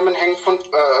Probleme hängen von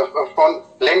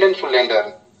Ländern zu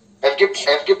Ländern. Es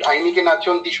gibt einige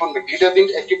Nationen, die schon Mitglieder sind.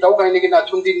 Es gibt auch einige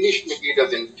Nationen, die nicht Mitglieder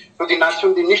sind. So die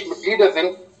Nationen, die nicht Mitglieder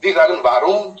sind, die sagen,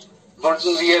 warum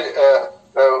sollten wir,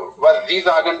 was sie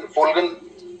sagen, folgen?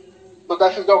 So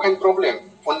das ist auch ein Problem.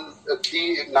 Und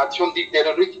die Nationen, die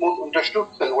Terrorismus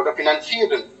unterstützen oder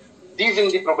finanzieren, die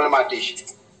sind die problematisch.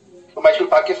 Zum Beispiel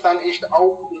Pakistan ist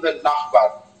auch unser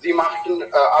Nachbar. sie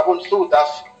machten ab und zu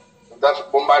das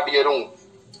Bombardierung.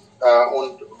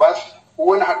 Und was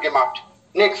UN hat gemacht?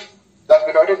 Nichts. Das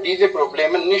bedeutet, diese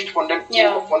Probleme nicht von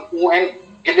UN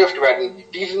gelöst werden.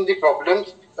 Die sind die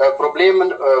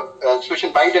Probleme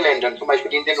zwischen beiden Ländern, zum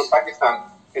Beispiel Indien und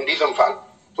Pakistan in diesem Fall.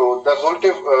 So, das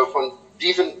sollte von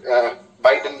diesen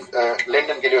beiden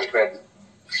Ländern gelöst werden.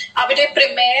 Aber der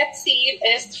Primärziel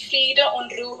ist, Friede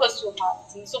und Ruhe zu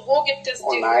halten. So, wo gibt es die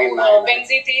Ruhe? Wenn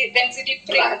Sie die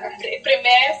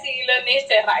Primärziele nicht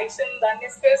erreichen, dann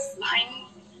ist es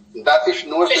das ist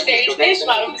nur für die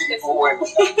Studenten, die UN.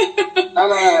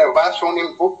 Nein, was schon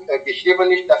im Buch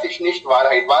geschrieben ist, das ist nicht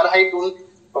Wahrheit. Wahrheit und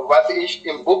was ich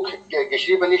im Buch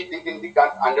geschrieben ist, die sind die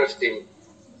ganz anders Themen.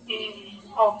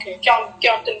 Okay,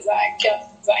 könnten sein.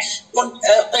 Und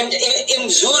in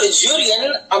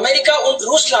Syrien, Amerika und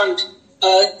Russland,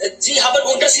 sie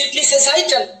haben unterschiedliche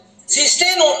Seiten. Sie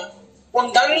stehen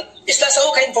und dann ist das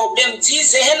auch kein Problem. Sie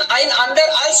sehen einander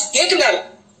als Gegner.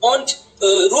 Und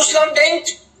Russland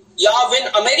denkt, ja,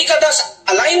 wenn Amerika das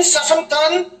allein schaffen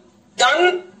kann,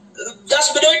 dann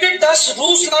das bedeutet, dass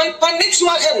Russland kann nichts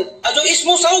machen. Also ich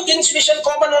muss auch inzwischen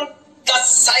kommen und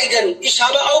das zeigen. Ich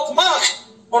habe auch Macht.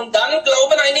 Und dann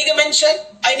glauben einige Menschen,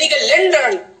 einige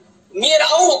Länder, mir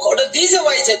auch, oder diese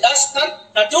Weise, das kann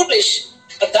natürlich,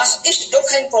 das ist doch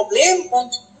kein Problem.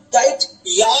 Und seit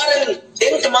Jahren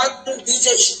denkt man,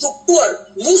 diese Struktur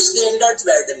muss geändert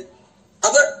werden.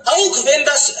 Aber auch wenn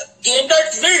das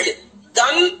geändert wird,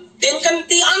 dann denken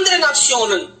die anderen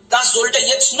Nationen, das sollte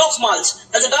jetzt nochmals.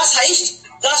 Also das heißt,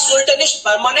 das sollte nicht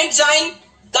permanent sein,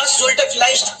 das sollte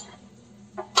vielleicht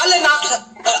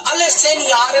alle 10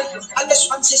 Jahren, alle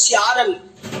 20 Jahren,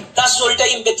 das sollte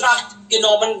in Betracht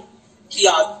genommen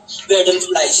werden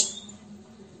vielleicht.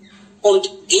 Und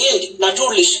Geld,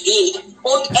 natürlich Geld.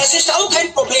 Und es ist auch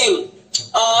kein Problem.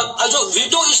 Also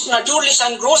Veto ist natürlich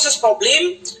ein großes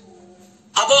Problem,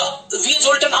 aber wir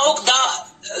sollten auch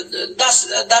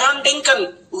daran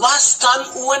denken, was kann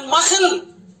UN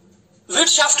machen?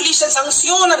 Wirtschaftliche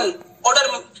Sanktionen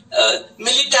oder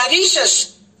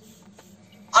militärisches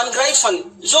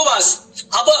Angreifen, sowas.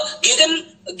 Aber gegen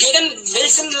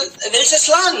welches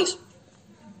Land?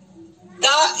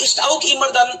 Da ist auch immer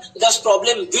dann das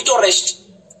Problem Vetorecht.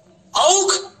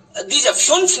 Auch diese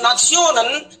 5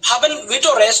 Nationen haben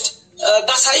Vetorecht.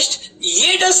 Das heißt,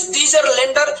 jedes dieser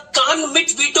Länder kann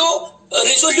mit Veto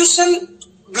Resolution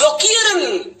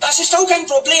blockieren. Das ist auch kein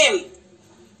Problem.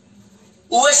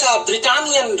 USA,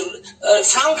 Britannien,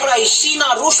 Frankreich,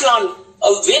 China, Russland,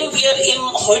 wenn wir in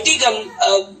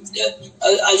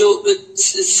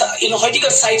heutiger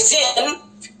Zeit sehen,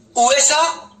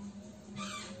 USA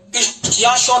ist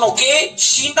ja schon okay,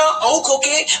 China auch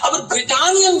okay, aber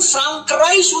Britannien,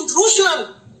 Frankreich und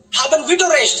Russland haben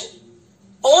Vetorecht.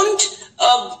 Und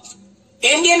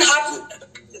Indien hat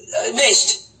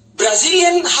nicht.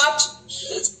 Brasilien hat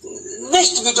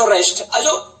nicht Vetorecht. Also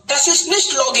das ist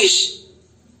nicht logisch.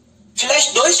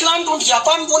 Vielleicht Deutschland und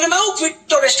Japan wollen auch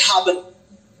Vetorecht haben.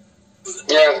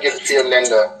 Ja, es gibt 4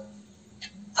 Länder.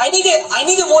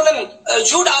 Einige wollen,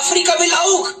 Südafrika will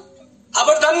auch.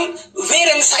 Aber dann,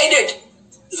 wer entscheidet?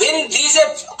 Wenn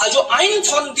ein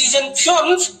von diesen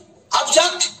 5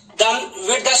 absagt, dann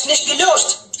wird das nicht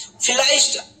gelöst.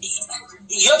 Vielleicht,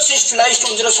 jetzt ist vielleicht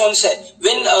unsere Chance,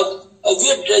 wenn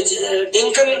wir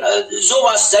denken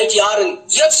sowas seit Jahren,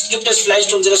 jetzt gibt es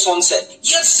vielleicht unsere Chance,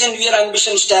 jetzt sind wir ein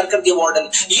bisschen stärker geworden,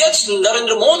 jetzt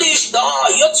Narendra Modi ist da,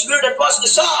 jetzt wird etwas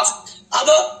geschafft,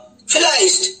 aber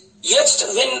vielleicht, jetzt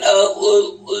wenn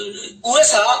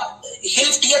USA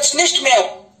hilft jetzt nicht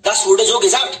mehr, das wurde so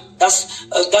gesagt, das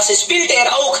spielt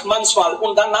er auch manchmal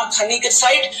und dann nach einiger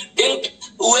Zeit denkt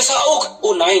USA auch,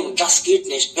 oh nein, das geht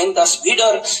nicht. Wenn das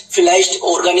wieder vielleicht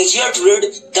organisiert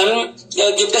wird, dann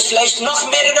gibt es vielleicht noch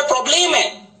mehrere Probleme.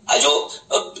 Also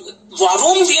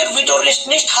warum wir Vetorecht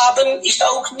nicht haben, ist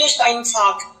auch nicht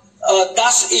einfach.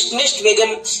 Das ist nicht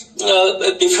wegen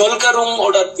Bevölkerung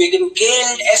oder wegen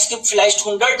Geld. Es gibt vielleicht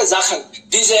hunderte Sachen.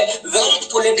 Diese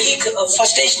Weltpolitik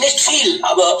verstehe ich nicht viel,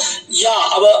 aber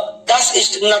das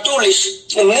ist natürlich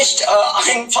nicht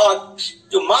einfach.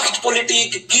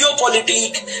 Machtpolitik,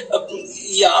 Geopolitik,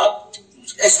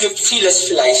 es gibt vieles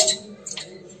vielleicht.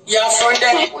 Ja, Freunde.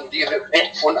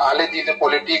 Und alle diese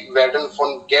Politik werden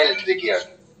von Geld regiert.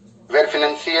 Wer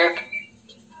finanziert,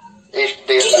 ist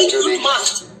der Geld und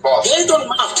Macht. Boss. Geld und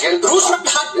Macht.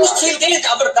 Russland hat nicht viel Geld,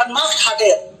 aber dann Macht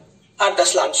hat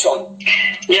das Land schon.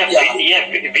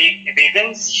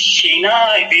 Wegen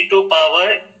China Veto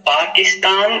Power,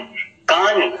 Pakistan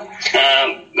kann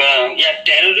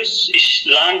terroristisches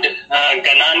Land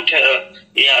genannt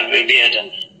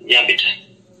werden. Ja, bitte.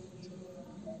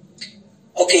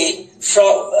 Okay,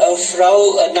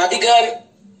 Frau Nadiger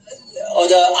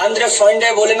oder andere Freunde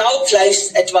wollen auch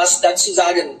vielleicht etwas dazu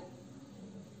sagen.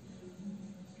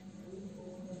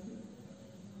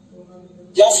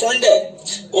 Ja, Freunde,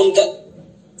 und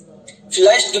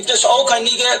vielleicht gibt es auch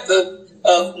einige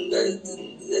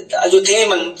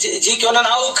Themen. Sie können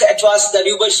auch etwas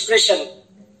darüber sprechen.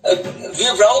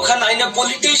 Wir brauchen eine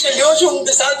politische Lösung,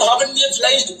 deshalb haben wir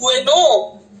vielleicht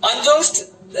UNO. Ansonsten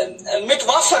mit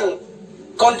Waffen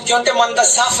könnte man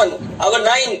das schaffen. Aber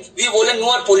nein, wir wollen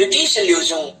nur politische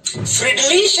Lösung.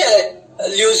 Friedliche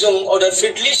Lösung oder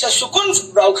friedliche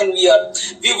Zukunft brauchen wir.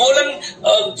 Wir wollen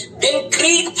den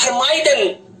Krieg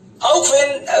vermeiden, auch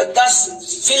wenn das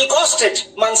viel kostet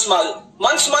manchmal.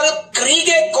 Manchmal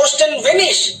Kriege kosten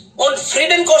wenig und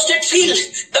Frieden kostet viel.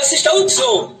 Das ist auch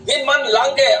so, wenn man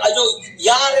lange, also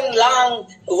jahrelang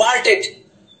wartet.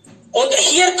 Und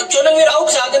hier können wir auch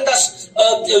sagen, dass,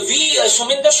 wie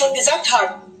Suminder schon gesagt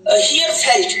hat, hier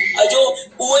fällt, also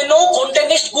UNO konnte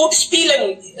nicht gut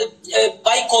spielen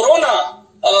bei Corona.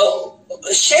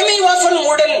 Chemiewaffen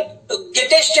wurden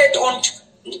getestet und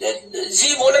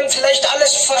sie wollen vielleicht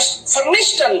alles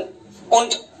vernichten.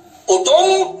 Und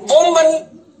Atombomben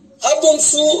ab und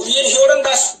zu, wir hören,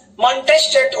 dass man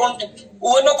testet und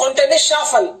UNO konnte nicht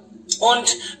schaffen.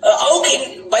 Und auch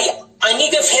bei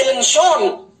einigen Fällen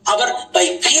schon. Aber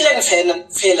bei vielen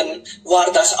Fällen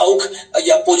war das auch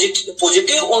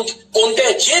positiv und konnte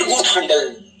sehr gut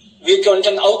handeln. Wir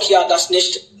könnten auch das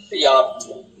nicht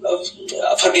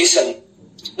vergessen.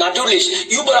 Natürlich,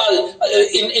 überall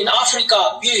in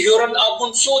Afrika, wir hören ab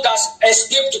und zu, dass es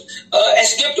gibt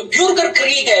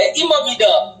Bürgerkriege immer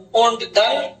wieder. Und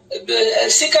dann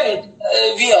siegen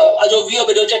wir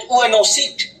bedeutet UNO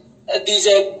siegt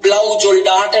diese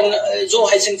Blausoldaten, so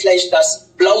heißen vielleicht das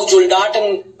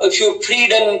Blausoldaten für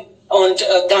Frieden, und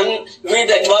dann wird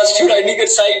etwas für einige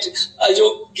Zeit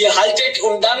gehalten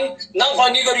und dann nach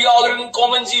einigen Jahren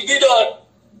kommen sie wieder.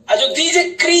 Also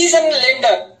diese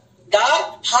Krisenländer,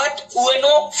 da hat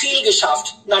UNO viel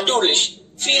geschafft, natürlich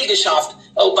viel geschafft.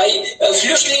 Bei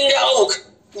Flüchtlingen auch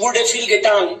wurde viel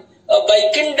getan. Bei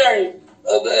Kindern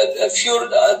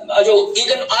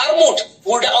gegen Armut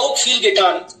wurde auch viel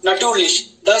getan,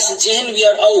 natürlich. Das sehen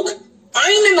wir auch.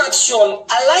 Eine Nation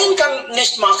allein kann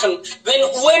nicht machen. Wenn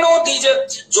UNO diese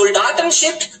Soldaten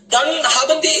schickt, dann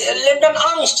haben die Länder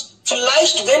Angst.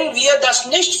 Vielleicht, wenn wir das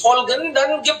nicht folgen,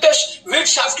 dann gibt es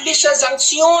wirtschaftliche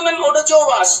Sanktionen oder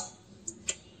sowas.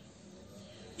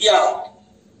 Ja.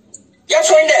 Ja,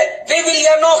 Freunde, wer will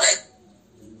ja noch?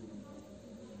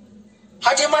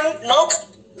 Hat jemand noch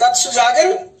dazu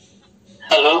sagen?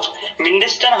 Hallo,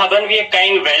 mindestens haben wir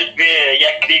kein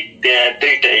Weltkrieg der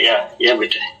Dritte, ja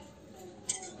bitte.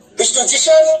 Bist du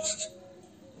sicher?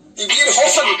 Wir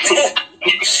hoffen.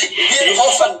 Wir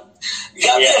hoffen.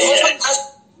 Ja, wir hoffen, dass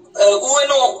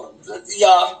UNO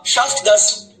schafft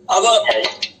das, aber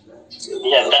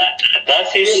ja,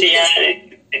 das ist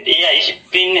ich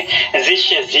bin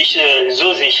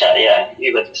so sicher,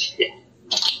 über das hier.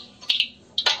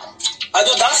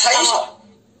 Also das heißt,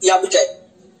 ja bitte.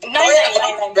 Nein,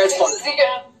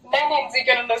 Sie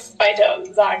können das weiter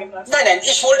sagen. Nein,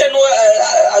 ich wollte nur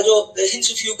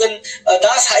hinzufügen,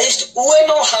 das heißt,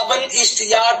 UNO ist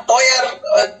ja teuer,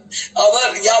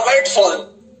 aber ja wertvoll.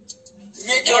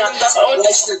 Wir können das auch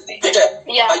leisten, bitte.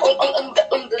 Ja,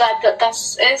 und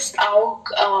das ist auch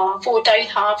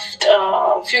vorteilhaft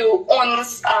für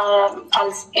uns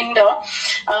als Inder,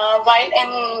 weil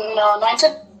in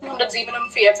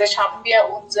 1947 haben wir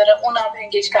unsere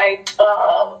Unabhängigkeit,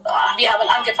 wir haben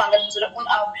angefangen, unser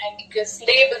unabhängiges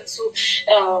Leben zu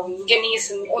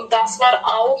genießen. Und das war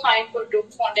auch ein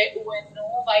Produkt von der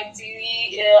UNO, weil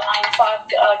sie einfach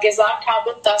gesagt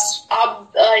haben, dass ab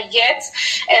jetzt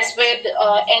es wird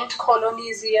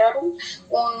Entkolonisierung.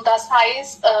 Und das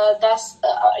heißt, dass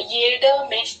jede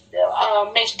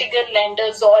mächtige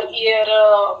Länder soll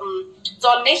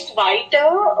nicht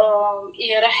weiter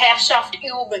ihre Herrschaft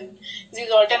üben. Sie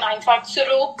sollten einfach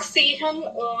zurückziehen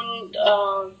und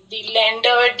die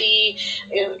Länder, die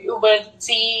über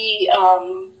sie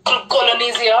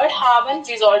kolonisiert haben,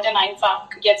 sie sollten einfach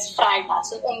jetzt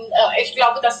freilassen. Und ich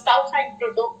glaube, das ist auch ein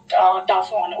Produkt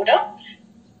davon, oder?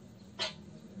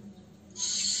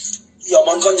 Ja,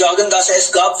 man kann sagen, dass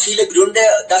es gab viele Gründe,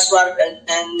 das war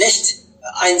nicht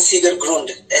einziger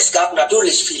Grund. Es gab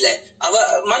natürlich viele,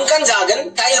 aber man kann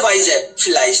sagen, teilweise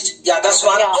vielleicht. Ja, das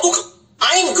war auch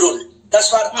ein Grund.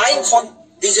 Das war ein von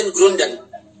diesen Gründen.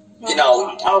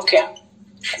 Genau. Okay.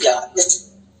 Ja,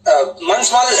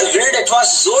 manchmal wird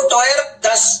etwas so teuer,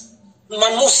 dass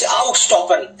man muss auch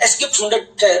stoppen. Es gibt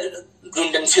hunderte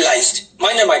Gründe vielleicht,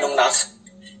 meiner Meinung nach.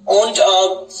 Und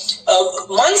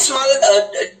manchmal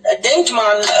denkt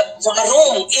man,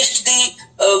 warum ist die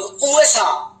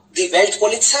USA die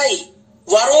Weltpolizei?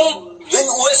 Warum will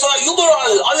USA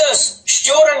überall alles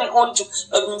stören und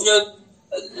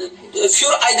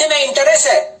für eigene Interesse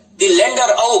die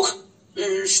Länder auch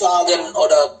schlagen?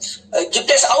 Oder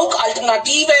gibt es auch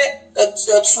Alternative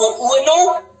zur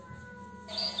UNO?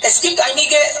 Es gibt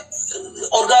einige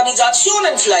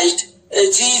Organisationen vielleicht,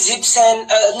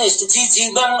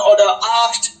 G7 oder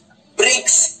 8,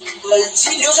 BRICS,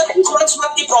 sie lösen manchmal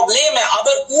die Probleme,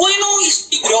 aber UNO ist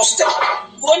die größte.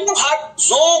 UNO hat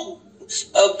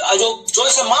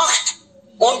solche Macht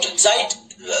und seit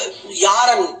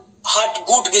Jahren hat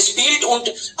gut gespielt und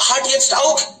hat jetzt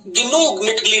auch genug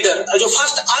Mitglieder. Also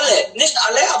fast alle, nicht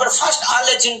alle, aber fast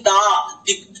alle sind da.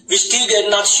 Die wichtigen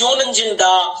Nationen sind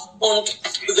da. Und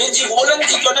wenn sie wollen,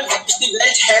 sie können die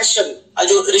Welt herrschen.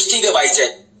 Also richtige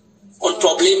Weise. Und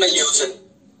Probleme lösen.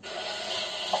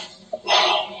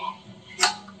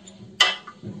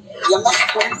 Ja,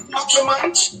 noch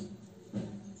jemand?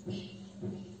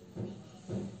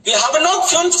 Wir haben noch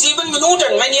 5-7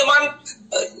 Minuten. Wenn jemand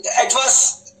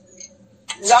etwas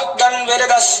sagt, dann wäre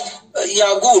das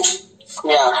ja gut.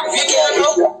 Ja, wir gehen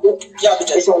auch. Ja,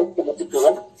 bitte.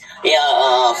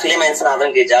 Ja, viele Menschen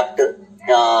haben gesagt,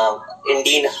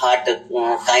 Indien hat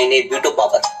keine Veto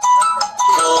Power.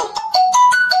 So,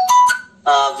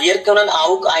 wir können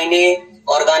auch eine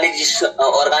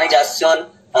Organisation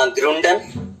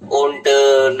gründen und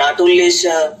natürlich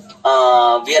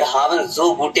wir haben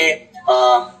so gute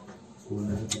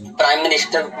Prime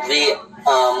Minister wie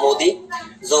Modi.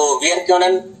 So, wir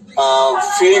können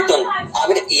viel tun.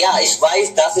 Aber ja, ich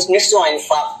weiß, das ist nicht so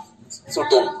einfach zu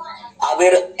tun.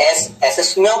 Aber es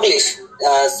ist möglich.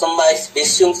 Zum Beispiel,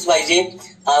 beziehungsweise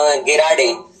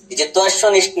gerade die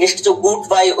Situation ist nicht so gut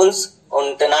bei uns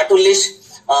und natürlich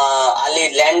alle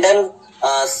Länder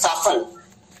schaffen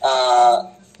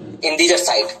in dieser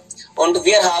Zeit. Und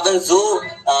wir haben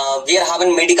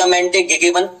Medikamente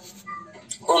gegeben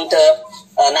und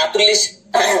natürlich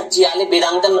sie alle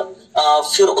bedanken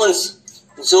für uns.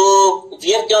 So,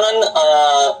 wir können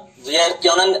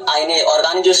eine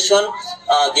Organisation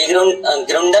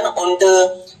gründen und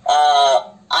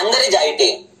andere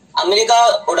Seite,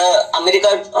 Amerika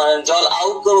soll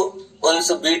auch uns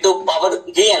Veto Power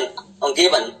geben.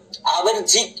 Aber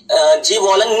sie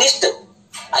wollen nicht.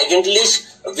 Eigentlich,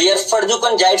 wir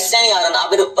versuchen seit 10 Jahren,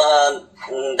 aber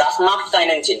das macht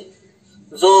keinen Sinn.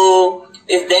 So,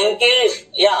 ich denke,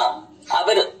 ja,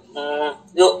 aber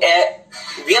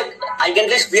wir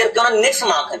können nichts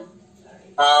machen,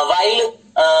 weil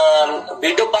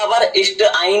Veto Power ist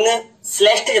eine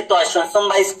schlechte Situation. Zum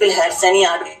Beispiel Herr Seni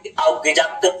hat auch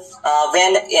gesagt,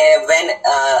 wenn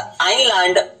ein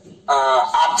Land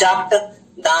absagt,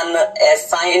 dann es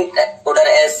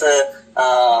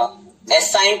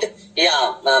scheint,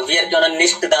 ja, wir können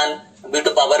nicht dann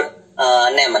Veto Power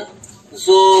nehmen.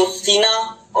 So,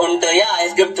 China und ja,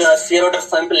 es gibt 4 oder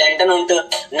 5 Länder und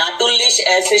natürlich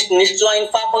es ist nicht so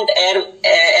einfach und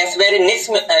es wäre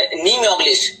nie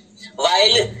möglich,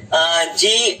 weil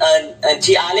sie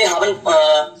alle haben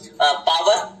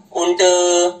Power und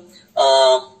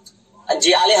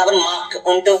sie alle haben Macht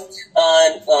und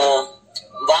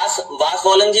was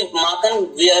wollen sie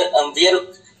machen? Wir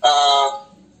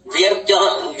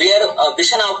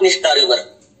wissen auch nicht darüber.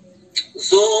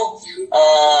 So,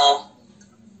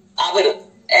 aber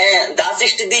das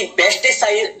ist die beste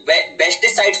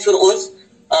Zeit für uns,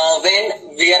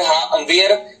 wenn wir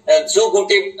so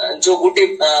gute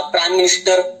Prime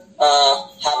Minister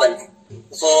haben.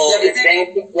 So, ich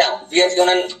denke, ja, wir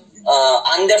können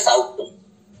anders auch tun.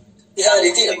 Ja,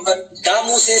 da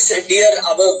muss es dir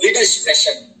aber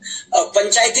widersprechen.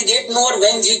 Panchayati geht nur,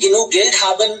 wenn sie genug Geld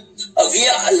haben.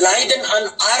 Wir leiden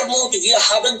an Armut, wir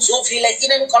haben so viele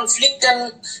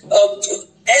Innenkonflikte.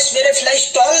 Es wäre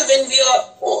vielleicht toll, wenn wir,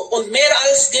 und mehr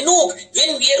als genug,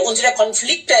 wenn wir unsere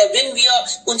Konflikte, wenn wir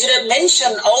unsere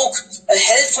Menschen auch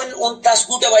helfen und das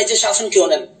guterweise schaffen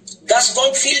können. Das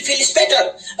kommt viel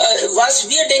später. Was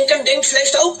wir denken, denkt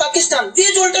vielleicht auch Pakistan.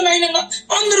 Wir sollten eine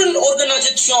andere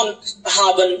Organisation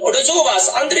haben oder sowas.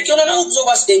 Andere können auch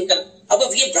sowas denken.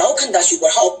 Aber wir brauchen das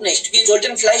überhaupt nicht. Wir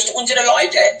sollten vielleicht unsere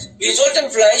Leute, wir sollten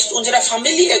vielleicht unsere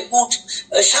Familie gut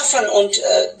schaffen und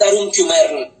darum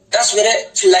kümmern. Das wäre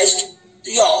vielleicht,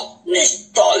 ja,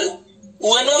 nicht toll.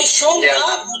 UNO ist schon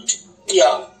da und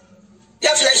ja.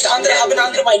 Ja, vielleicht andere haben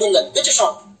andere Meinungen. Bitte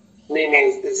schon.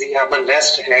 Nee, Sie haben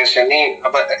recht, Herr Shani.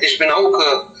 Aber ich bin auch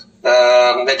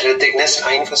mit Ritik nicht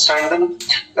einverstanden.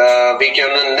 Wir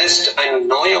können nicht eine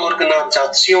neue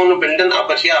Organisation bilden,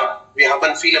 aber ja, wir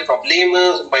haben viele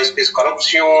Probleme, zum Beispiel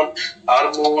Korruption,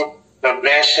 Armut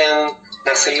Verbrechen,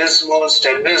 Nationalismus,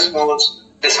 Terrorismus,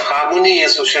 Disharmonie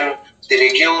zwischen den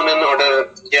Regionen oder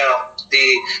ja,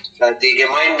 die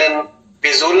Gemeinden.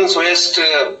 Wir sollen zuerst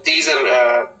über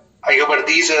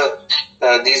diese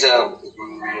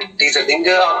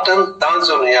Dinge achten, dann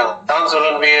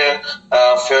sollen wir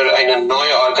für eine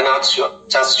neue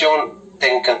Organisation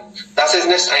denken. Das ist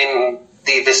nicht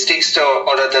die wichtigste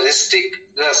oder die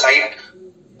richtige Zeit,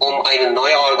 um eine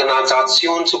neue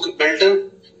Organisation zu bilden.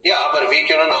 Ja, aber wir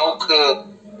können auch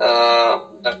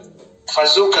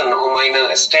versuchen, um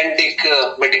eine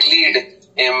ständige Mitglied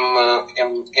im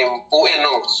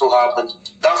UNO zu haben.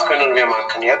 Das können wir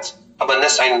machen jetzt, aber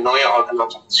nicht eine neue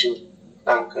Organisation.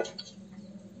 Danke.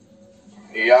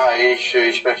 Ja, ich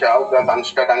spreche auch, dass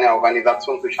anstatt eine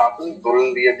Organisation zu schaffen,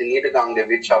 sollen wir den Niedergang der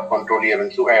Wirtschaft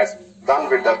kontrollieren zuerst.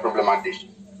 Dann wird das problematisch.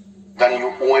 Dann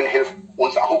UN hilft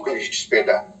uns auch nicht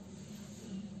später.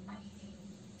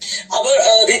 Aber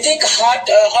Ritik hat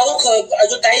auch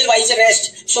also teilweise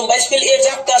recht. Zum Beispiel, er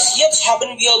sagt, dass jetzt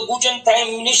haben wir guten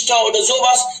Prime Minister oder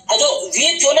sowas. Also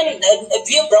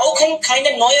wir brauchen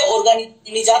keine neue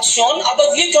Organisation,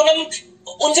 aber wir können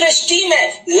unsere Stimme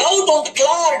laut und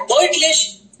klar,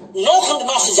 deutlich noch und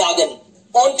noch sagen.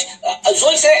 Und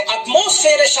solche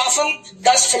Atmosphäre schaffen,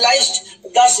 dass vielleicht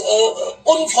das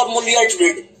umformuliert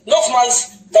wird. Nochmals,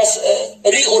 das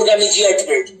reorganisiert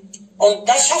wird. Und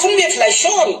das schaffen wir vielleicht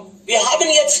schon. Wir haben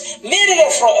jetzt mehrere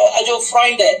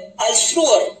Freunde als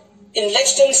früher. In den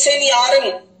letzten 10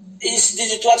 Jahren ist die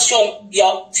Situation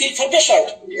ja viel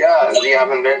verbessert. Ja, Sie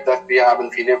haben recht, dass wir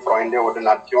haben viele Freunde oder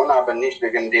Nationen, aber nicht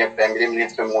wegen der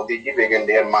Premierminister Modi, wegen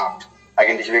der Macht.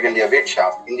 Eigentlich wegen der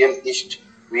Wirtschaft. Indien ist nicht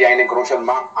wie eine große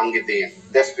Macht angesehen.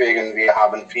 Deswegen wir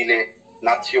haben viele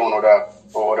Nationen oder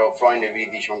Freunde, wie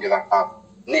die schon gesagt haben.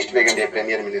 Nicht wegen der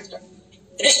Premierminister.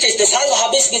 Richtig, deshalb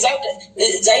habe ich gesagt,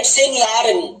 seit 10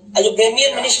 Jahren. Also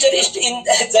Premierminister ist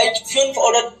seit 5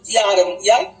 oder Jahren,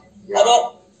 ja?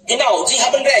 Aber genau, Sie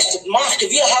haben recht. Macht,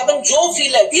 wir haben so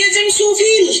viele, wir sind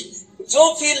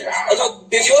so viel, also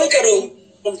Bevölkerung.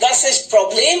 Und das ist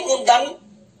Problem und dann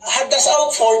hat das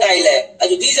auch Vorteile.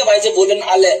 Also diese Weise wollen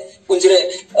alle unsere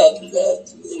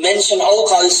Menschen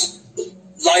auch als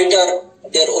Leiter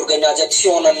der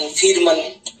Organisationen,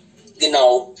 Firmen,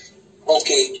 genau.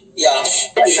 Okay, ja,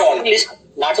 schon.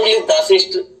 Natürlich, das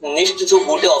ist nicht so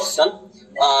gute Option,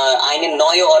 eine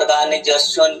neue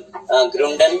Organisation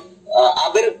gründen,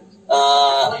 aber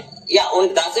ja,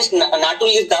 und das ist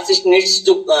natürlich, das ist nicht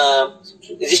so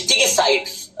richtige Zeit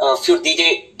für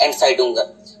diese Entscheidungen.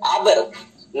 Aber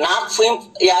nach 5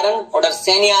 Jahren oder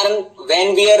 10 Jahren,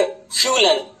 wenn wir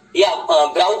fühlen, ja,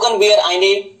 brauchen wir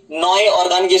eine neue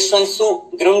Organisation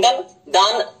zu gründen,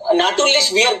 dann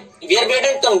natürlich wir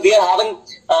werden tun, wir haben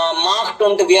Macht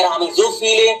und wir haben so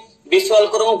viele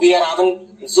Bevölkerung, wir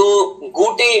haben so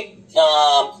gute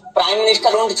Prime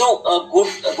Minister und so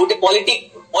gute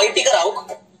Politiker auch.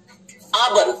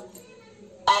 Aber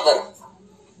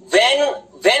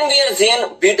wenn wir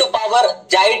sehen, Veto Power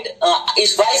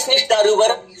ich weiß nicht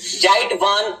darüber, seit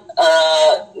wann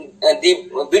die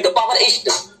Veto Power ist.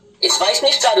 Ich weiß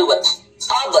nicht darüber.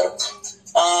 Aber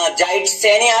seit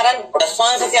 10 Jahren oder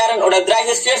 20 Jahren oder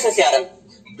 30, 40 Jahren,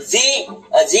 sie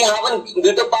haben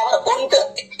Veto Power und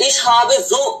ich habe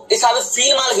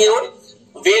vielmal gehört,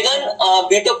 wegen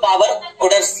Veto Power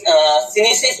oder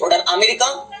Chinesis oder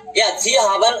Amerika, ja, sie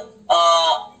haben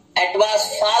etwas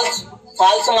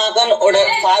falsch machen oder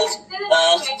falsch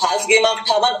gemacht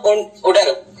haben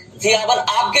oder sie haben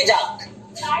abgesagt.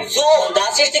 So,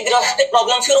 das ist das größte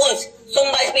Problem für uns.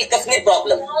 Zum Beispiel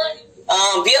Kashmir-Problem.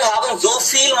 Wir haben so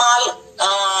viel mal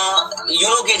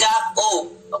gesagt, oh,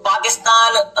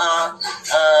 Pakistan,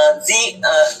 wie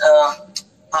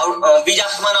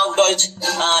sagt man auf Deutsch,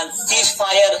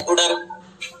 Ceasefire oder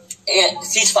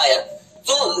Ceasefire.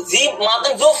 So, sie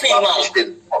machen so viel mal.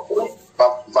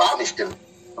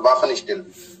 Waffen still.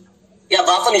 Ja,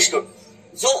 Waffen still.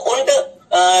 So, und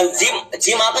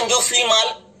sie machen so viel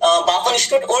mal Waffen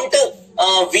still und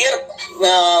wir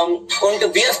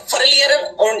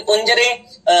verlieren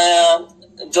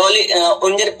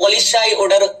unsere Polizei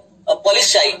oder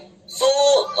Polizei. So,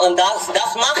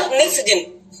 das macht nichts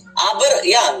Sinn. Aber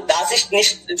ja, das ist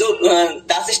nicht die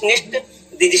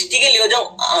richtige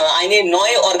Lösung, eine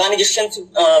neue Organisation zu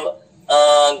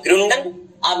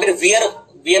gründen. Aber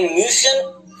wir müssen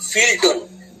viel tun.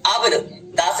 Aber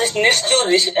das ist nicht so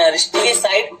richtige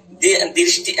Zeit.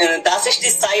 Das ist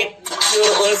die Zeit für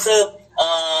uns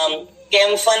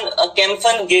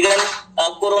kämpfen gegen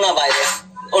Coronavirus.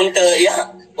 Und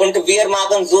ja, und wir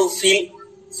machen so viel.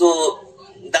 So,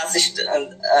 das ist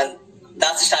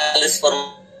alles von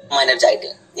meiner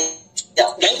Seite.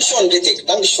 Ja. Dankeschön, Ritik.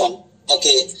 Dankeschön.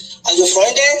 Okay. Also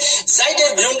Freunde, seit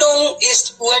der Gründung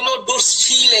ist UNO durch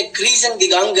viele Krisen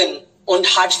gegangen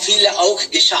und hat viele auch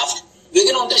geschafft.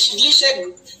 Wegen unterschiedlicher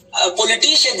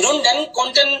politischer Gründen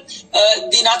konnten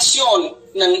die Nationen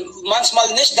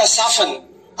manchmal nicht das schaffen.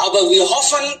 Aber wir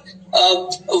hoffen,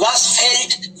 was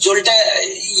fehlt, sollte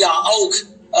ja auch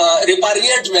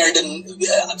repariert werden.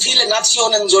 Viele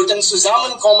Nationen sollten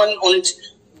zusammenkommen und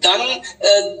dann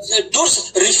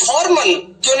durch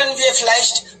Reformen können wir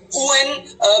vielleicht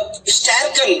UN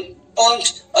stärken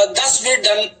und das wird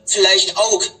dann vielleicht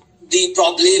auch die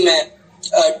Probleme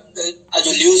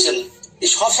also lösen.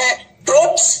 Ich hoffe,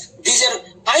 trotz dieser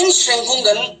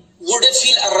Einschränkungen wurde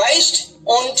viel erreicht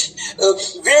und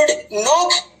wird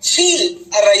noch viel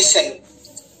erreichen.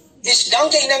 Ich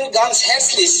danke Ihnen ganz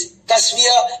herzlich, dass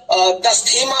wir das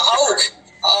Thema auch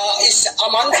ist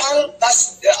am Anfang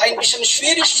das ein bisschen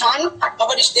schwierig fand,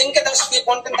 aber ich denke, dass wir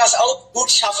konnten das auch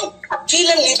gut schaffen.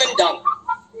 Vielen lieben Dank.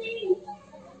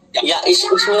 Ja, ich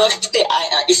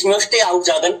möchte auch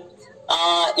sagen,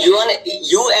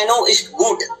 UNO ist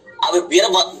gut, aber wir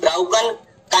brauchen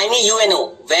keine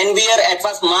UNO. Wenn wir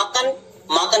etwas machen,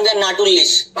 machen wir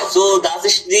natürlich. So, das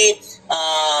ist die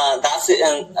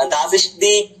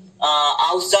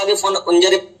Aussage von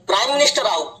unserem Prime Minister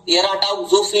auch. Er hat auch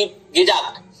so viel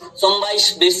gesagt. Zum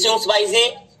Beispiel beziehungsweise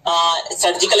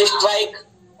Surgical Strike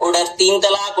oder 10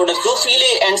 Talak oder so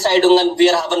viele Entscheidungen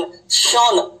wir haben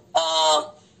schon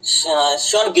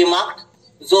gemacht.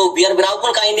 So, wir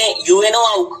brauchen keine UNO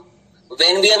auch.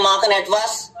 Wenn wir machen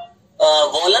etwas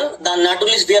wollen, dann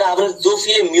natürlich wir haben so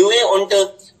viele Mühe und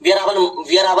wir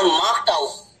haben Macht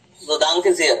auch. So,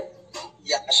 danke sehr.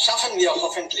 Ja, schaffen wir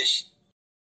hoffentlich.